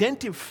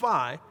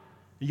identify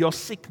your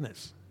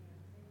sickness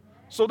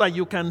so that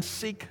you can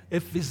seek a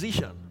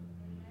physician.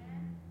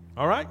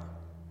 All right?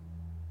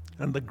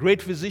 And the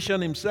great physician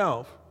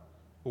himself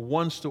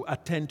wants to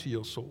attend to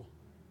your soul.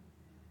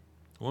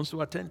 Wants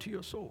to attend to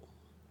your soul.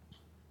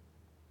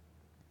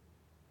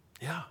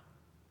 Yeah.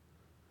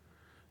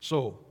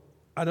 So,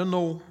 I don't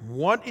know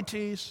what it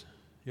is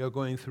you're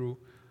going through.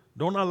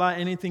 Don't allow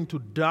anything to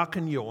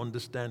darken your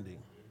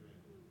understanding.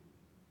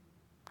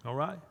 All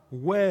right?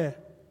 Where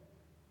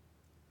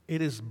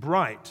it is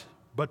bright,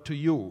 but to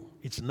you,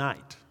 it's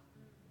night.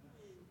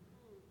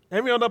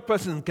 Every other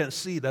person can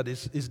see that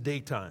it's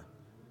daytime.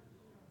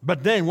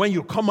 But then when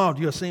you come out,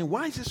 you're saying,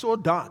 why is it so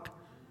dark?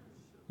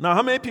 Now,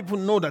 how many people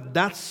know that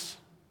that's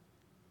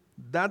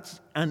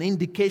an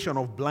indication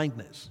of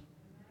blindness?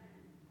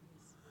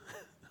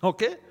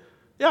 Okay?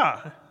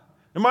 Yeah.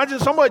 Imagine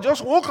somebody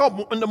just woke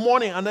up in the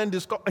morning and then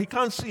he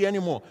can't see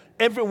anymore.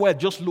 Everywhere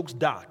just looks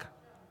dark.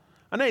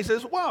 And then he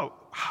says, wow,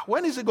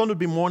 when is it going to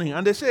be morning?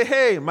 And they say,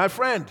 hey, my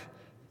friend,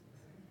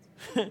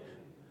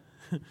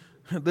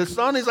 the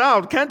sun is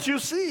out. Can't you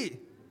see? He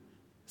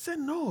said,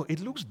 no, it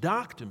looks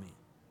dark to me.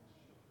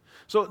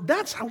 So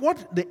that's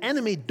what the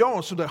enemy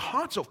does to the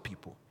hearts of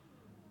people,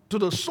 to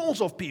the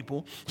souls of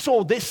people.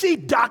 So they see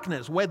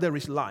darkness where there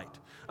is light.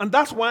 And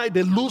that's why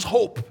they lose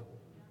hope.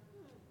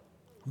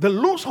 They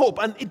lose hope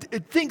and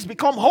things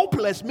become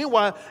hopeless.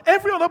 Meanwhile,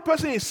 every other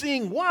person is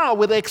seeing, wow,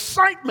 with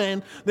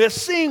excitement. They're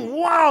seeing,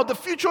 wow, the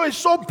future is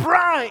so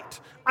bright.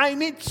 I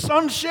need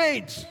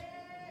sunshades.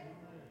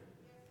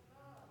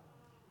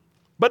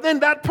 But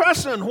then that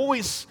person who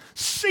is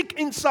sick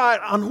inside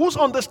and whose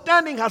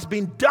understanding has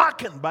been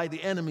darkened by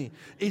the enemy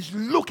is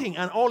looking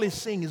and all he's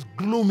seeing is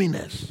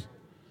gloominess.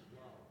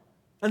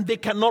 And they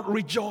cannot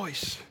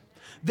rejoice.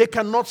 They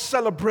cannot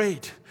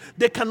celebrate.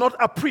 They cannot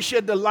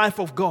appreciate the life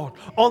of God.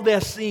 All they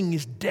are seeing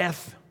is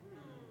death.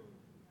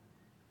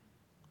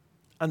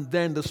 And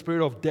then the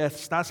spirit of death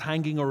starts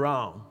hanging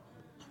around.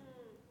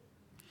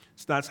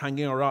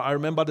 I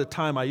remember the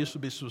time I used to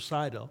be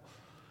suicidal,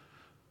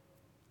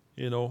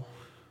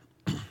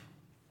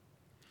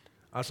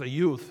 as a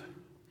youth.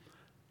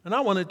 And I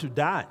wanted to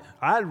die.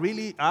 I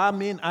really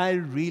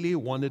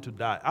wanted to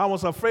die. I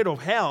was afraid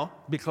of hell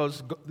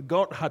because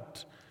God had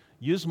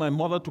used my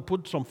mother to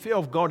put some fear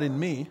of God in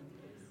me.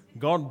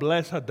 God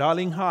bless her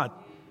darling heart.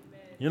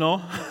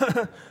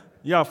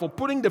 For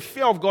putting the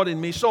fear of God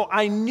in me. So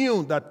I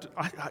knew that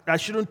I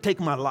shouldn't take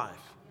my life.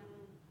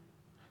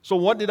 So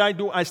what did I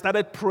do? I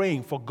started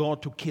praying for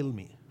God to kill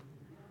me.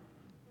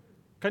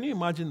 Can you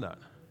imagine that?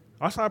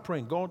 I started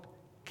praying, God,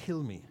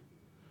 kill me.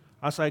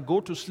 As I go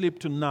to sleep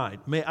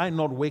tonight, may I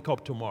not wake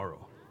up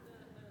tomorrow.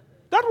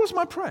 That was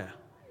my prayer.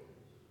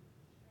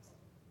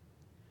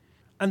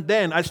 And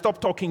then I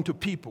stopped talking to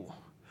people.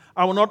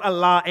 I will not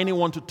allow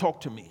anyone to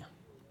talk to me.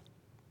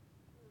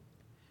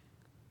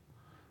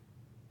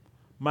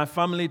 My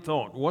family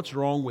thought, what's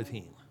wrong with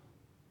him?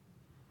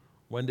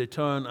 When they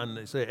turn and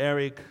they say,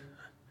 Eric,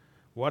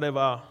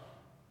 whatever,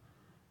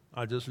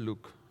 I just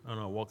look and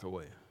I walk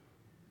away.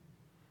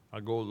 I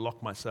go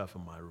lock myself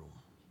in my room.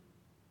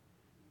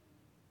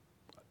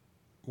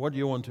 What do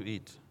you want to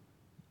eat?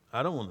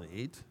 I don't want to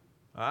eat.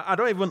 I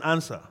don't even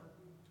answer.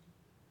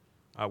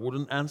 I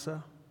wouldn't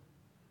answer.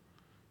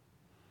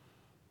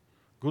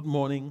 Good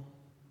morning.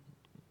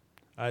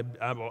 I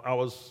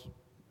was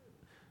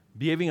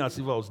behaving as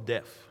if I was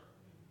deaf.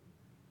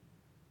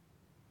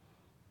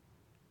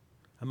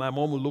 And my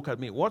mom would look at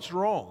me, what's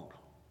wrong?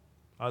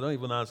 I don't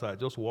even answer. I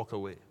just walk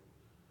away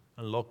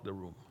and lock the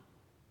room,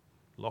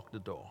 lock the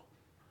door,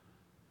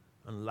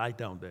 and lie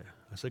down there.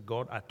 I said,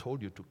 God, I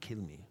told you to kill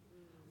me.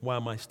 Why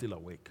am I still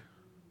awake?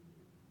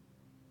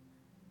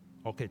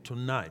 Okay,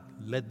 tonight,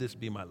 let this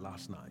be my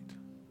last night.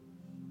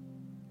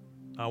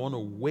 I want to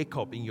wake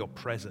up in your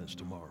presence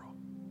tomorrow.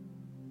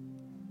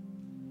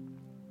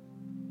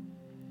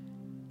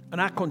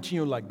 And I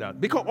continued like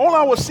that because all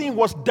I was seeing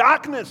was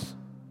darkness.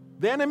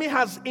 The enemy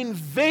has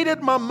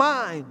invaded my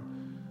mind,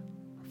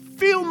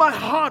 filled my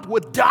heart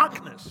with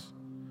darkness,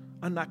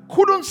 and I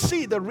couldn't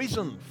see the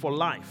reason for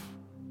life.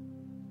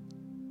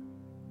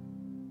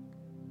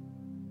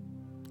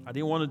 I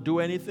didn't want to do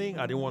anything.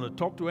 I didn't want to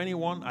talk to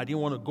anyone. I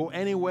didn't want to go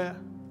anywhere.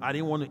 I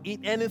didn't want to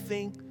eat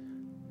anything.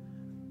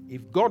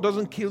 If God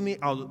doesn't kill me,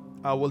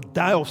 I will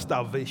die of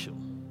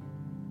starvation.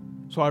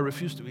 So I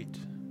refused to eat.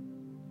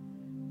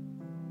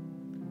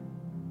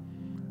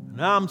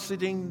 Now I'm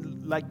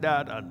sitting like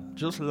that and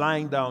just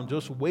lying down,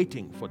 just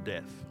waiting for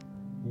death.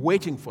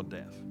 Waiting for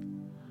death.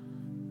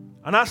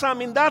 And as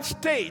I'm in that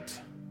state,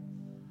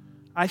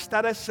 I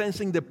started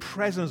sensing the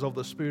presence of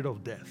the spirit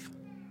of death.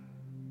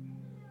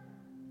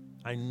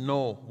 I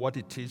know what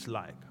it is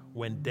like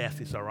when death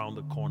is around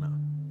the corner.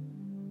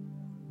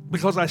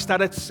 Because I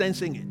started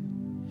sensing it.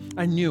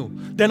 I knew.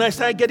 Then I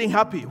started getting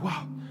happy.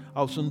 Wow,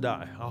 I'll soon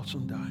die. I'll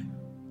soon die.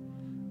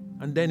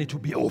 And then it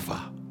will be over.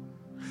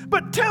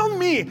 But tell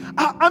me,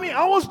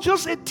 I was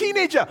just a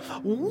teenager.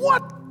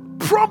 What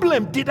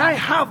problem did I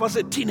have as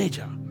a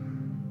teenager?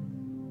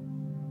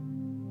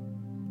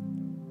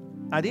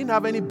 I didn't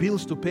have any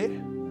bills to pay.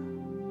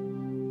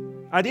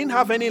 I didn't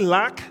have any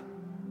lack.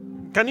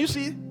 Can you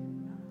see?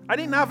 I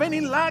didn't have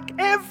any lack.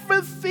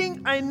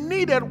 Everything I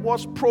needed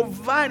was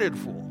provided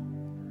for.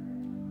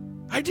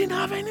 I didn't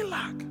have any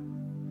lack.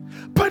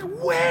 But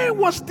where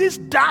was this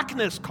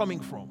darkness coming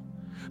from?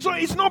 So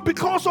it's not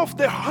because of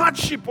the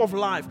hardship of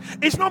life.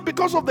 It's not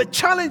because of the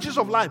challenges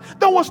of life.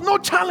 There was no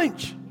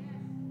challenge.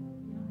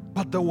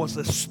 But there was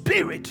a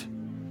spirit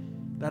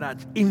that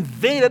had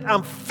invaded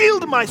and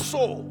filled my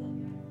soul.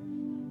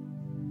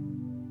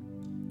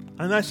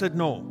 And I said,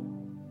 no,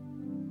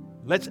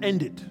 let's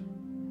end it.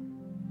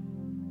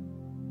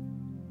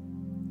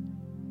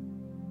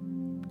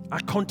 I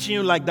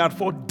continued like that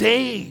for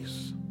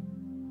days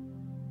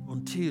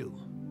until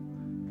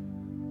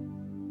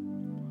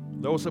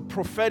there was a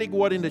prophetic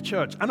word in the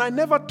church. And I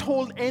never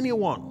told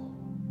anyone.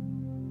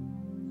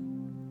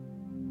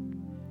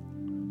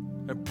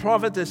 A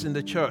prophetess in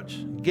the church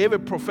gave a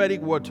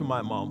prophetic word to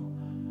my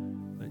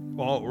mom,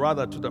 or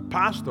rather to the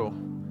pastor,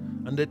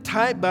 and they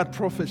typed that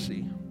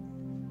prophecy.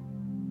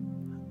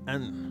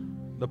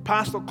 And the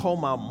pastor called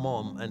my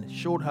mom and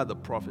showed her the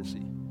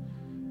prophecy.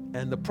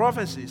 And the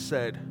prophecy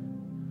said,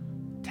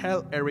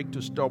 tell Eric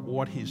to stop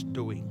what he's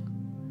doing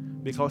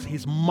because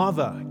his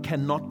mother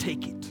cannot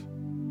take it.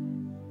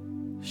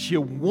 She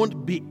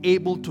won't be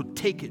able to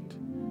take it.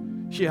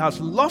 She has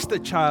lost a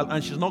child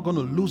and she's not going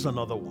to lose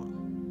another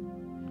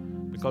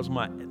one. Because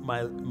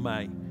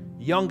my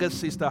youngest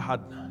sister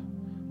had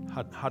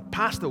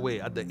passed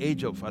away at the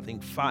age of, I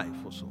think,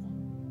 5 or so.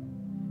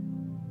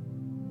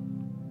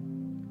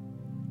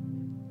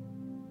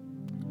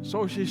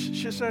 So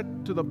she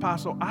said to the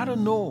pastor, I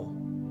don't know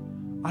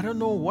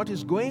what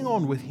is going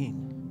on with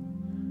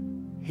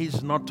him.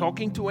 He's not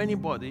talking to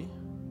anybody.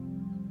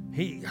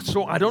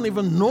 So I don't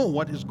even know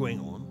what is going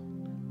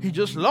on. He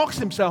just locks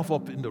himself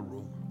up in the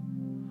room.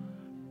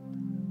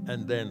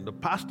 And then the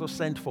pastor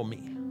sent for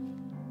me.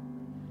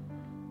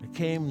 He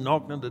came,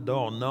 knocked on the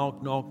door,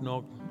 knock.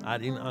 I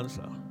didn't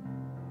answer.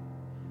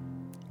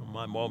 And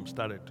my mom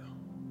started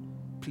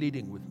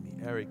pleading with me,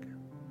 Eric,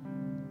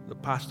 the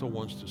pastor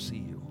wants to see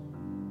you.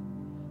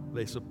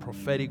 There's a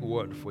prophetic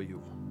word for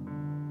you.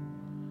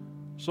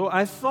 So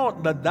I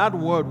thought that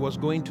word was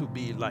going to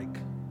be like,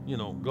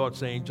 God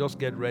saying, just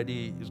get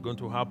ready, it's going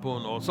to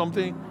happen or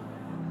something.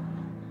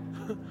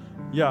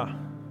 Yeah.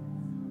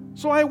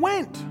 So I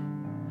went.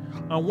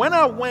 And when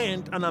I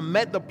went and I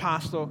met the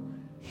pastor,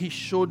 he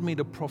showed me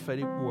the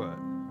prophetic word.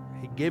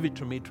 He gave it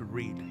to me to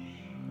read.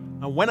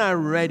 And when I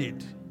read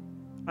it,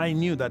 I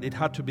knew that it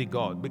had to be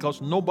God, because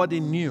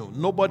nobody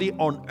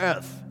on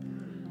earth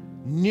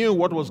knew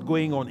what was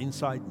going on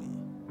inside me.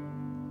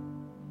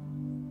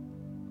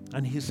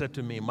 And he said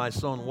to me, my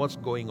son, what's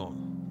going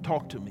on?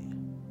 Talk to me.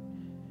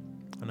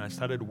 And I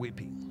started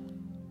weeping.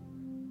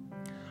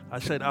 I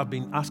said, I've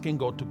been asking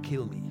God to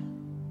kill me.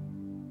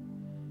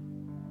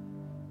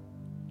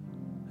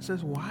 He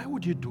says, why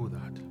would you do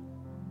that?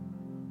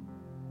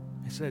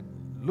 He said,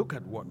 look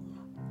at what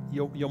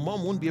your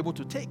mom won't be able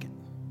to take it.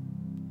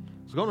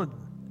 It's gonna,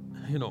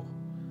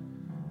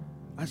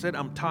 I said,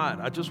 I'm tired.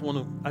 I just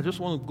want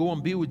to go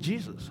and be with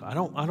Jesus. I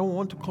don't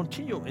want to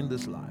continue in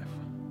this life.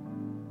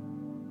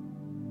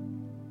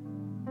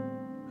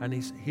 And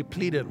he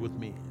pleaded with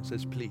me. He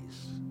says,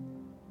 please,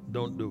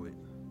 don't do it.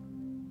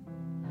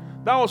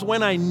 That was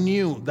when I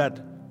knew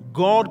that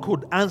God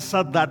could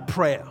answer that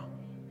prayer.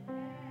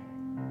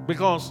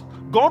 Because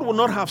God would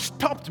not have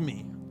stopped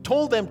me,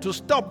 told them to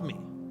stop me,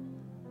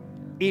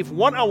 if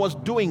what I was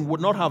doing would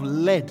not have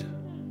led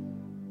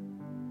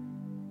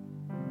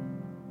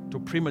to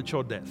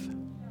premature death.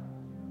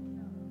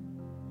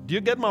 Do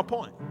you get my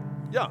point?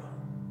 Yeah.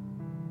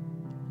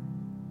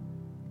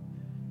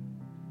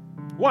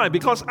 Why?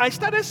 Because I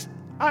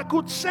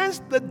could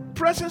sense the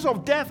presence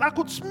of death. I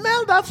could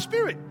smell that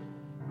spirit.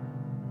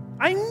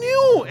 I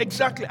knew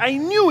exactly. I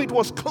knew it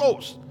was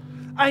close.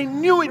 I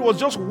knew it was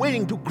just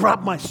waiting to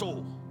grab my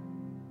soul.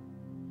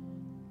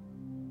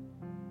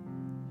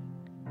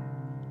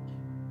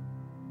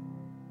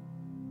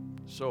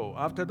 So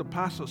after the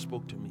pastor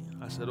spoke to me,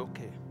 I said,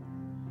 okay.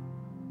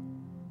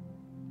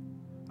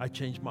 I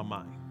changed my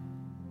mind.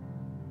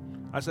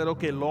 I said,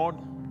 okay, Lord,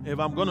 if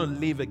I'm going to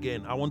live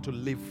again, I want to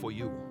live for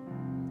you.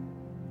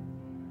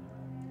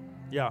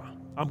 Yeah,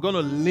 I'm going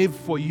to live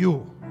for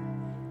you.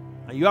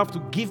 And you have to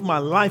give my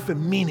life a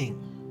meaning.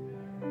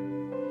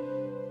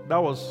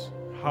 That was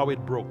how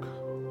it broke.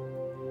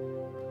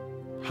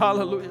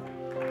 Hallelujah.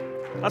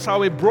 That's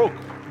how it broke.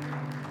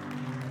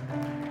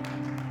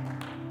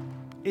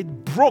 It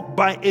broke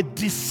by a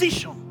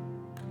decision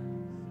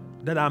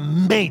that I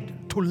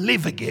made to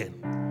live again.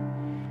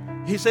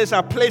 He says,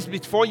 I place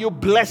before you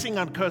blessing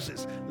and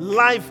curses,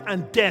 life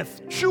and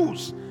death.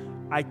 Choose.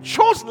 I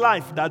chose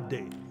life that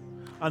day.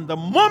 And the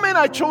moment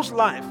I chose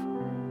life,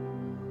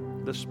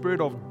 the spirit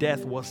of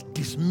death was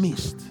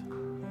dismissed.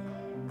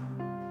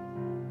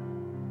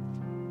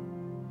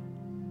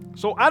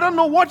 So I don't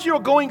know what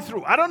you're going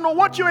through. I don't know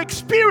what your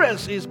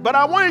experience is, but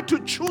I want you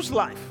to choose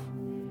life.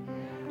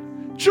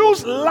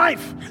 Choose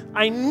life.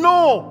 I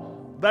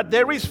know that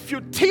there is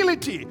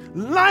futility.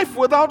 Life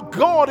without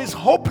God is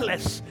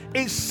hopeless,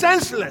 is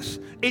senseless.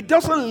 It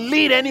doesn't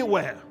lead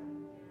anywhere.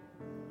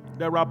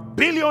 There are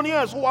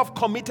billionaires who have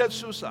committed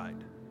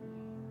suicide,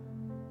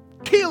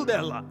 killed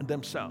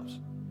themselves.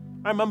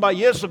 I remember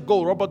years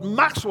ago, Robert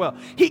Maxwell,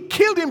 he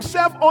killed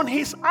himself on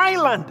his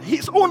island,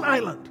 his own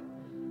island.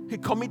 He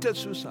committed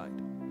suicide.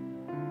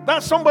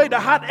 That's somebody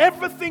that had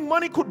everything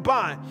money could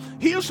buy.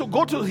 He used to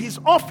go to his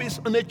office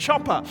in a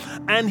chopper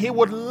and he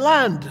would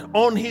land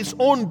on his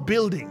own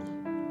building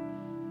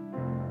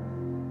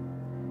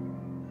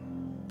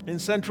in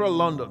central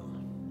London.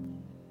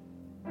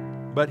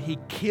 But he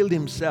killed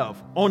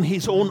himself on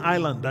his own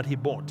island that he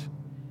bought.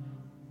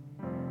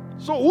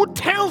 So who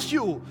tells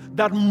you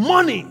that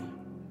money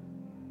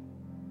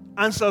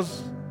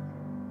answers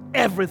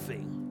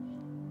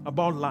everything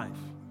about life?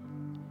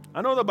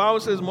 I know the Bible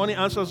says money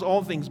answers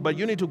all things, but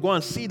you need to go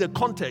and see the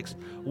context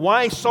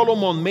why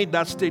Solomon made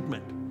that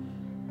statement.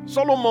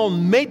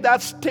 Solomon made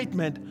that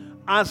statement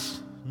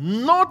as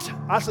not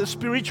as a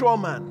spiritual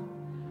man.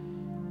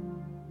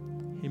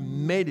 He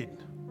made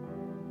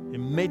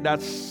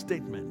that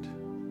statement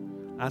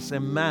as a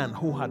man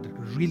who had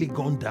really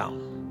gone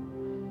down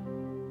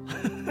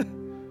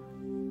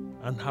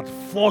and had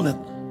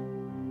fallen.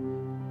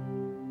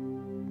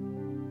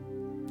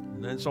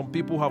 And then some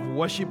people have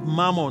worshipped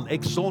mammon,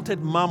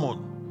 exalted mammon,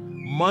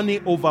 money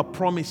over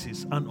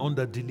promises and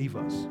under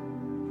delivers.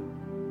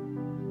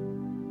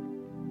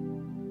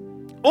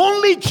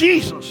 Only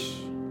Jesus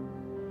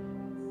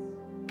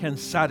can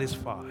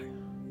satisfy.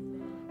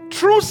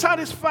 True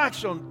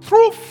satisfaction,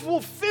 true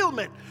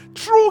fulfillment,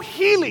 true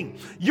healing.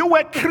 You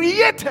were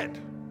created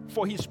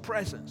for His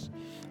presence.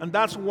 And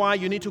that's why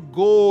you need to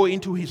go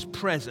into His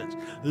presence.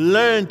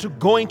 Learn to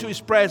go into His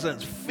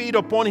presence. Feed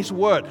upon His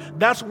word.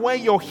 That's where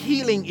your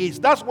healing is.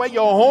 That's where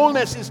your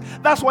wholeness is.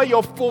 That's where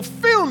your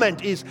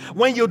fulfillment is.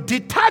 When you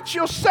detach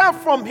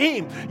yourself from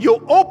Him,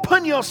 you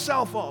open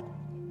yourself up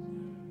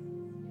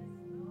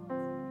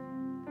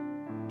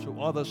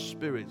to other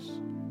spirits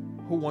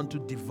who want to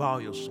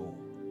devour your soul.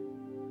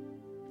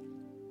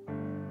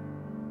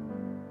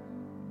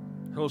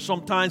 So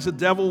sometimes the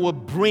devil will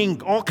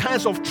bring all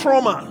kinds of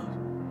trauma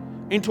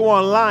into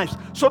our lives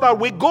so that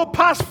we go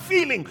past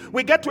feeling.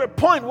 We get to a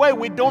point where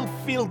we don't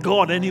feel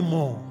God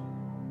anymore.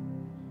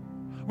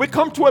 We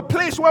come to a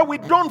place where we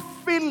don't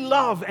feel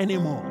love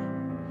anymore.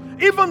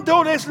 Even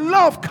though there's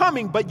love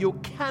coming, but you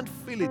can't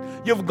feel it.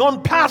 You've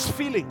gone past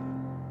feeling.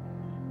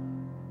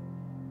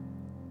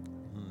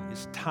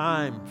 It's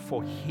time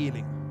for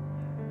healing.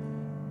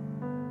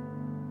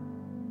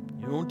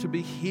 You want to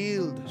be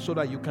healed so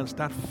that you can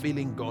start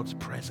feeling God's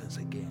presence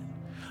again.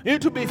 You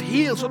need to be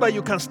healed so that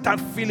you can start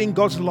feeling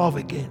God's love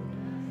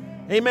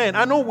again. Amen.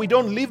 I know we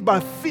don't live by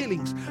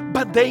feelings,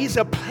 but there is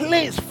a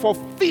place for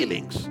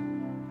feelings.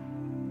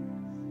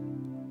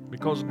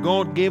 Because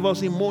God gave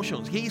us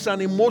emotions. He's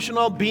an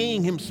emotional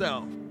being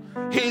Himself.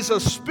 He's a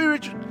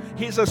spirit,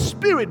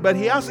 but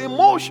He has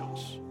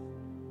emotions.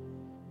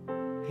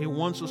 He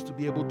wants us to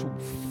be able to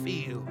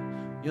feel.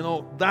 You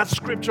know, that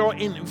scripture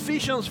in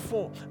Ephesians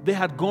 4, they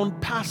had gone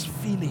past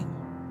feeling.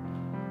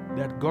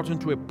 They had gotten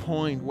to a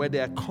point where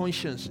their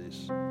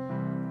consciences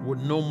would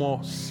no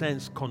more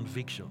sense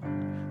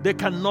conviction. They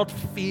cannot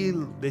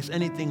feel there's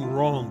anything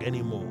wrong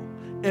anymore.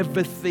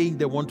 Everything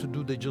they want to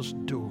do, they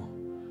just do.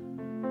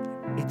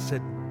 It's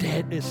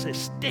a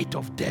state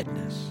of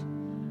deadness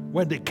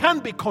where they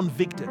can't be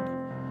convicted.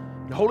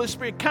 The Holy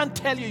Spirit can't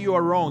tell you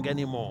are wrong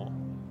anymore.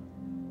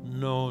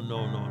 No.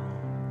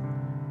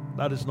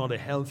 That is not a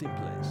healthy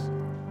place.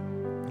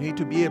 You need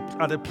to be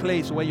at a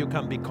place where you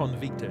can be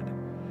convicted.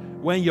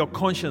 When your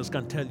conscience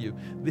can tell you,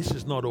 this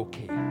is not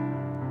okay.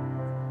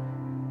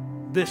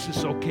 This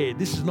is okay.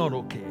 This is not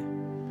okay.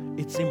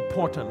 It's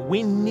important.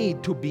 We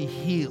need to be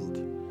healed.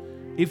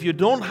 If you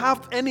don't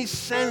have any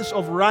sense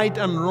of right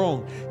and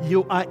wrong,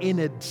 you are in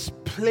a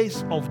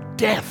place of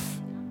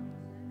death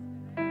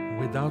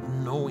without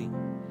knowing.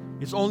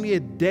 It's only a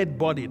dead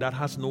body that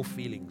has no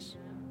feelings.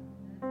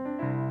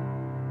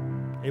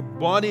 A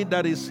body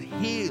that is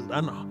healed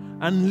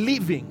and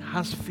living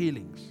has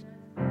feelings.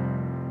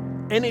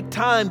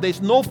 Anytime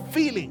there's no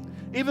feeling,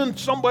 even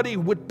somebody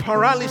with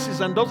paralysis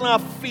and doesn't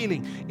have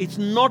feeling, it's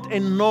not a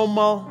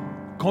normal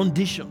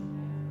condition.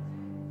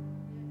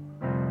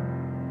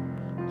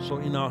 So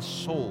in our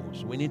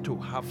souls, we need to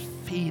have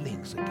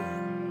feelings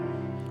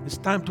again. It's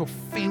time to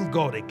feel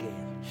God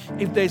again.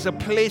 If there's a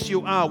place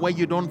you are where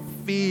you don't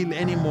feel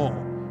anymore,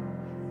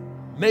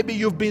 maybe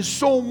you've been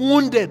so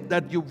wounded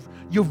that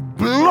you've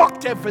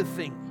blocked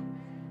everything,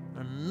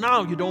 and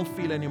now you don't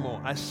feel anymore.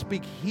 I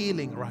speak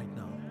healing right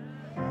now.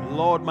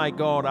 Lord my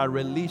God, I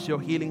release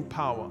your healing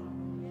power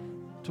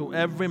to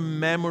every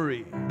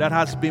memory that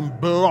has been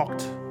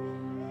blocked.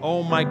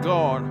 Oh my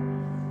God,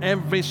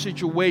 every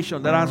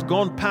situation that has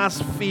gone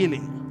past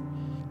feeling.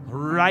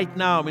 Right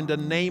now, in the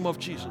name of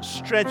Jesus,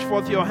 stretch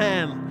forth your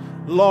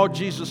hand, Lord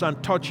Jesus,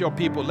 and touch your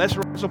people. Let's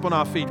rise up on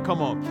our feet.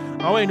 Come on.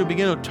 I want you to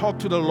begin to talk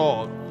to the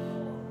Lord.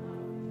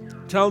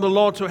 Tell the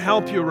Lord to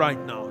help you right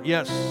now.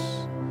 Yes.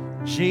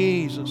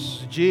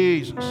 Jesus.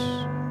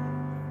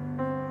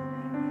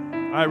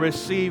 I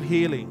receive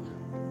healing.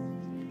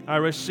 I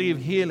receive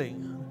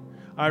healing.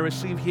 I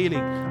receive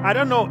healing. I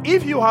don't know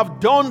if you have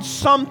done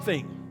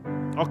something.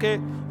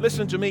 Okay?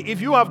 Listen to me.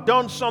 If you have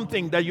done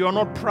something that you are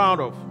not proud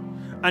of,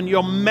 and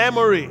your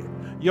memory,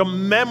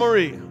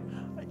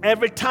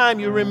 every time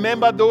you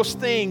remember those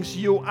things,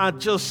 you are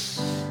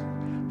just,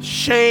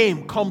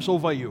 shame comes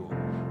over you.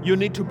 You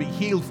need to be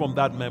healed from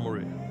that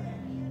memory.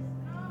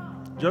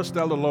 Just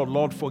tell the Lord,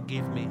 Lord,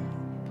 forgive me.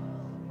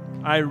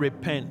 I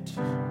repent.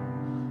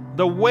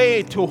 The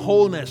way to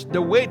wholeness,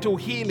 the way to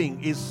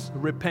healing is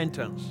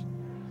repentance.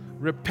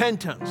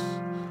 Repentance.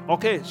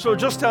 Okay, so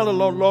just tell the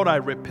Lord, Lord, I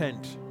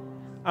repent.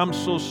 I'm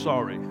so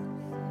sorry.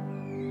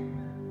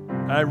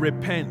 I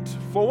repent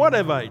for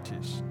whatever it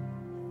is.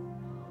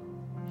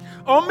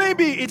 Or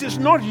maybe it is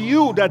not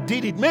you that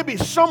did it. Maybe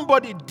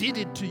somebody did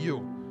it to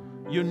you.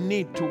 You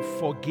need to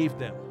forgive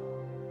them.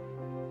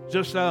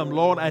 Just tell them,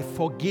 Lord, I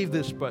forgive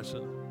this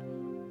person.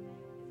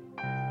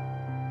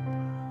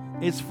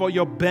 It's for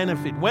your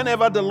benefit.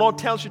 Whenever the Lord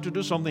tells you to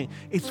do something,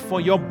 it's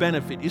for your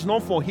benefit. It's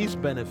not for His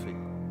benefit.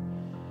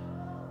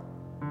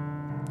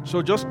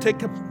 So just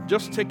take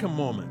a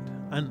moment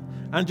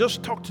and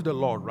just talk to the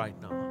Lord right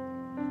now.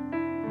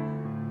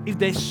 If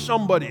there's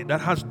somebody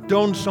that has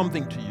done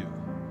something to you,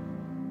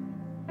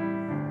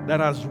 that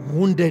has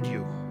wounded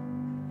you,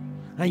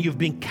 and you've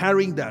been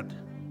carrying that,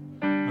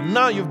 and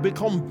now you've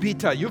become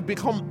bitter, you've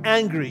become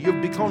angry,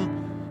 you've become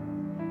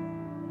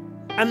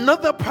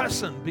another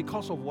person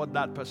because of what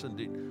that person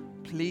did,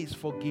 please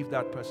forgive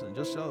that person.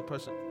 Just tell the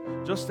person,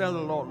 just tell the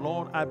Lord,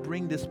 Lord, I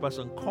bring this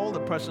person. Call the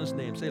person's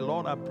name. Say,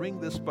 Lord, I bring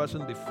this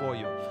person before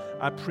you.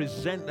 I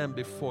present them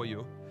before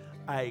you.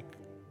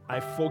 I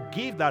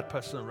forgive that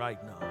person right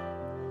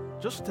now.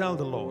 Just tell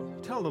the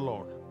Lord. Tell the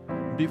Lord.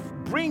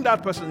 Bring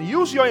that person.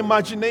 Use your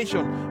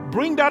imagination.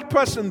 Bring that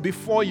person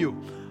before you.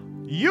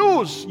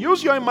 Use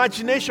your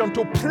imagination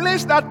to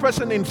place that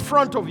person in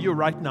front of you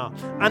right now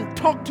and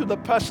talk to the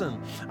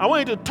person. I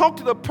want you to talk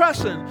to the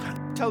person.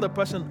 Tell the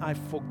person, I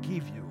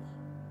forgive you.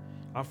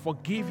 I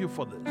forgive you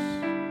for this.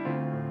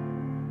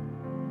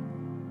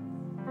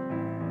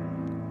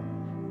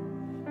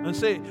 And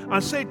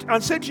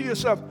say to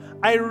yourself,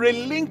 I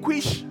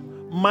relinquish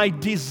my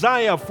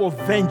desire for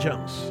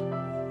vengeance.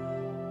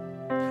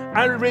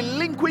 I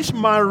relinquish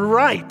my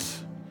right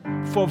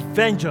for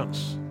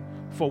vengeance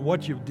for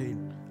what you did.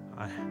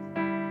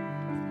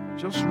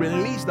 Just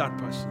release that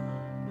person.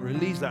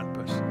 Release that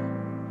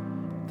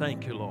person.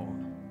 Thank you, Lord.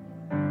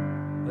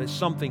 There's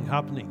something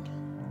happening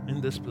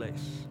in this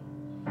place.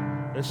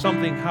 There's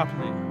something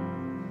happening.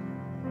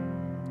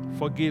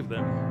 Forgive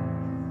them.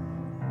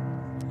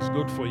 It's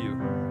good for you.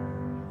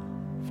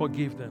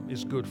 Forgive them.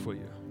 It's good for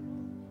you.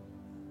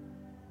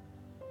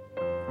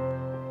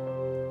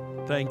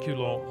 Thank you,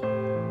 Lord.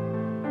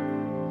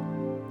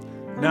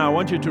 Now I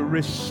want you to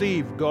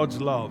receive God's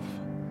love.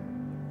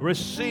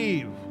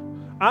 Receive.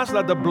 Ask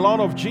that the blood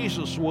of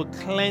Jesus will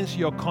cleanse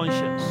your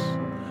conscience.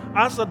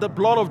 Ask that the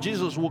blood of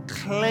Jesus will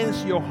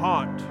cleanse your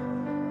heart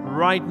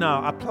right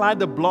now. Apply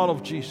the blood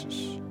of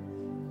Jesus.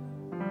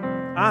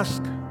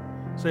 Ask.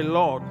 Say,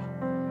 Lord,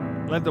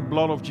 let the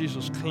blood of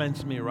Jesus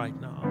cleanse me right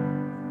now.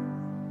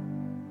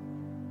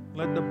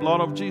 Let the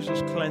blood of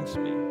Jesus cleanse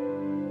me.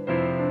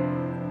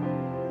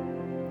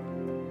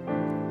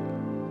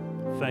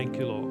 Thank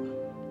you, Lord.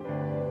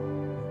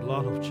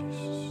 Blood of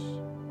Jesus.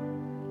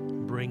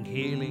 Bring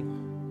healing.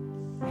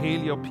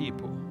 Heal your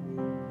people.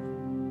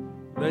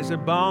 There's a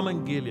balm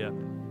in Gilead.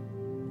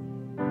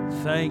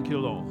 Thank you,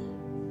 Lord.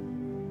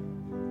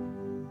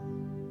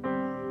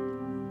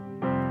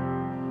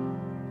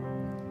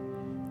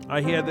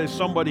 I hear there's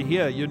somebody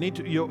here. You need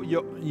to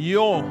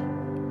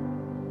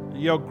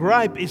your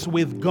gripe is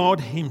with God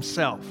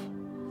Himself.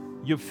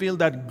 You feel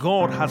that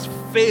God has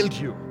failed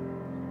you.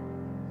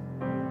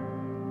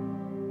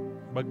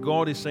 But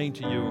God is saying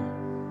to you,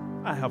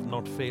 I have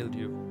not failed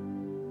you.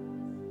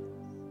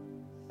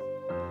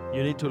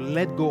 You need to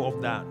let go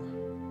of that.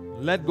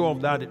 Let go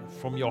of that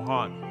from your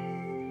heart.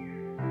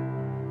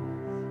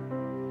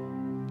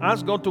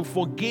 Ask God to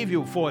forgive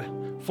you for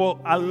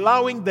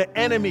allowing the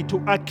enemy to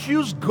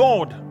accuse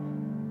God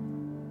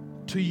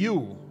to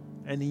you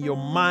and in your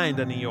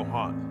mind and in your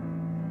heart.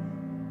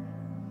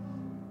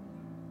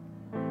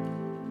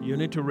 You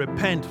need to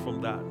repent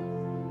from that.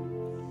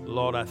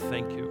 Lord, I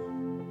thank you.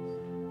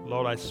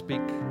 Lord, I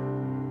speak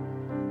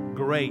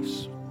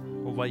grace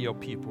over your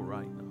people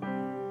right now.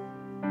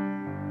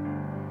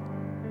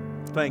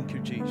 Thank you,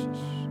 Jesus.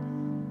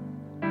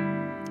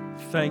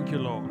 Thank you,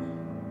 Lord.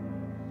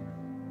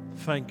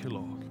 Thank you,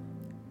 Lord.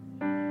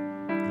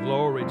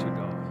 Glory to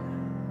God.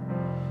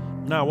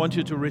 Now I want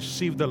you to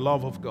receive the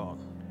love of God.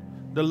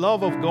 The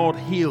love of God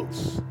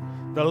heals.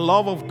 The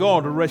love of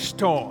God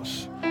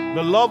restores.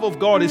 The love of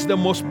God is the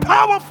most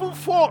powerful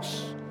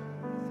force.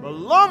 The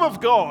love of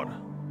God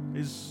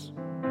is...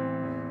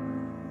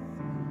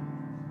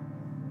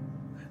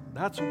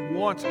 That's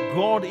what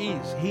God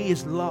is. He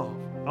is love.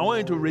 I want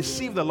you to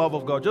receive the love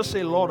of God. Just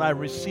say, Lord, I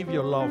receive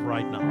your love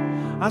right now.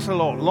 Ask the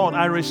Lord, Lord,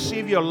 I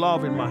receive your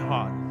love in my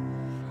heart.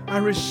 I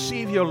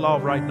receive your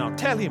love right now.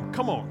 Tell Him,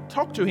 come on,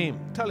 talk to Him.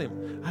 Tell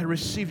Him, I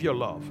receive your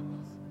love.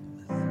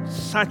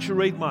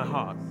 Saturate my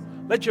heart.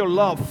 Let your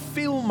love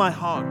fill my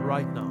heart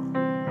right now.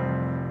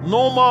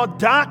 No more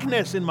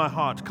darkness in my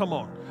heart. Come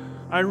on.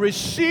 I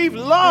receive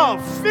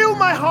love. Fill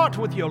my heart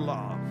with your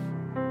love.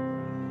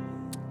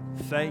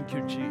 Thank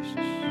you, Jesus.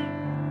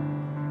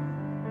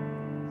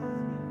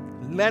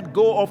 Let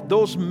go of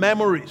those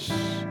memories.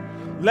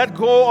 Let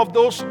go of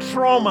those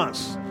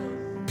traumas.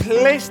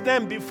 Place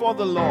them before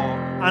the Lord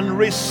and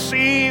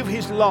receive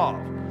His love.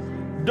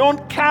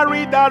 Don't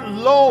carry that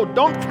load.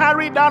 Don't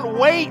carry that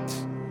weight.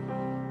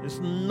 It's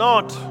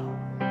not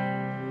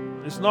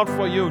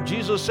for you.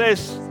 Jesus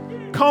says,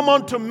 come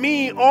unto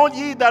me, all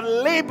ye that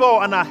labor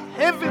and are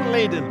heavy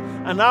laden,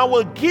 and I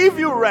will give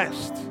you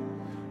rest.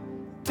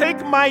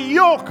 Take my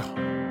yoke.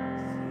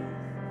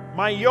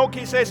 My yoke,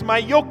 He says, my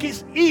yoke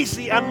is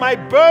easy and my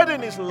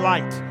burden is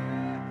light.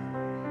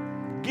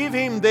 Give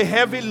Him the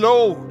heavy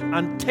load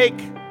and take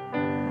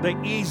the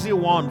easy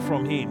one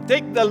from Him.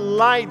 Take the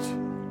light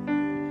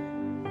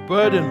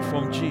burden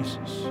from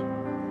Jesus.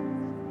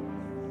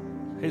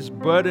 His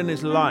burden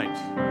is light.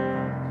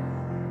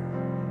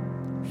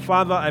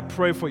 Father, I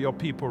pray for your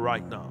people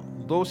right now.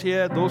 Those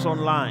here, those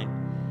online,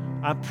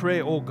 I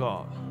pray, oh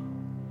God.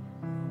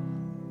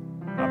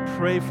 I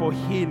pray for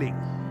healing.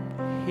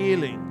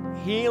 Healing.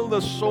 Heal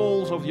the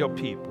souls of your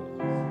people.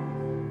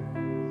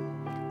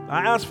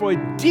 I ask for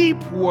a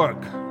deep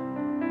work.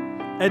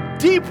 A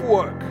deep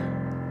work.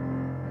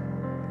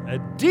 A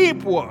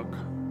deep work.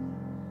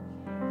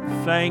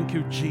 Thank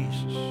you,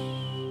 Jesus.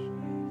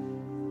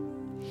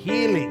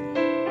 Healing.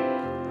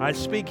 I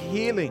speak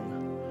healing.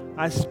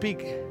 I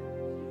speak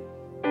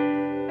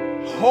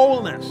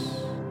wholeness.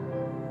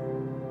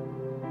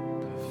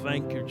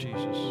 Thank you,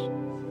 Jesus.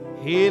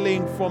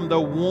 Healing from the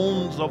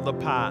wounds of the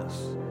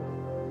past.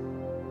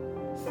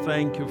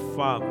 Thank you,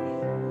 Father.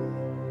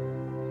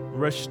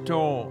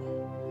 Restore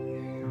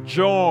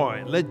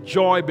joy. Let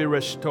joy be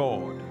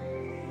restored.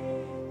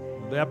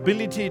 The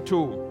ability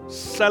to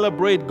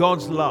celebrate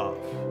God's love.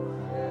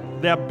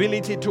 The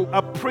ability to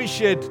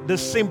appreciate the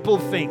simple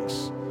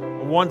things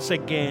once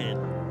again.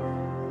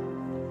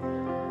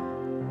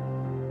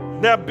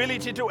 The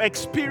ability to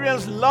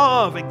experience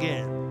love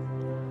again.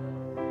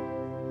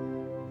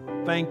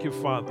 Thank you,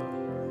 Father.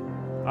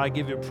 I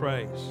give you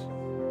praise.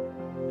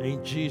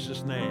 In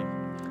Jesus' name.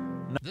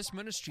 This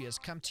ministry has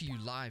come to you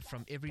live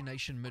from Every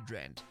Nation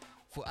Midrand.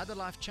 For other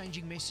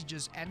life-changing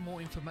messages and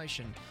more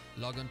information,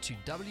 log on to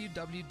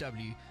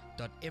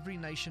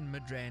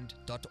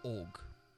www.everynationmidrand.org.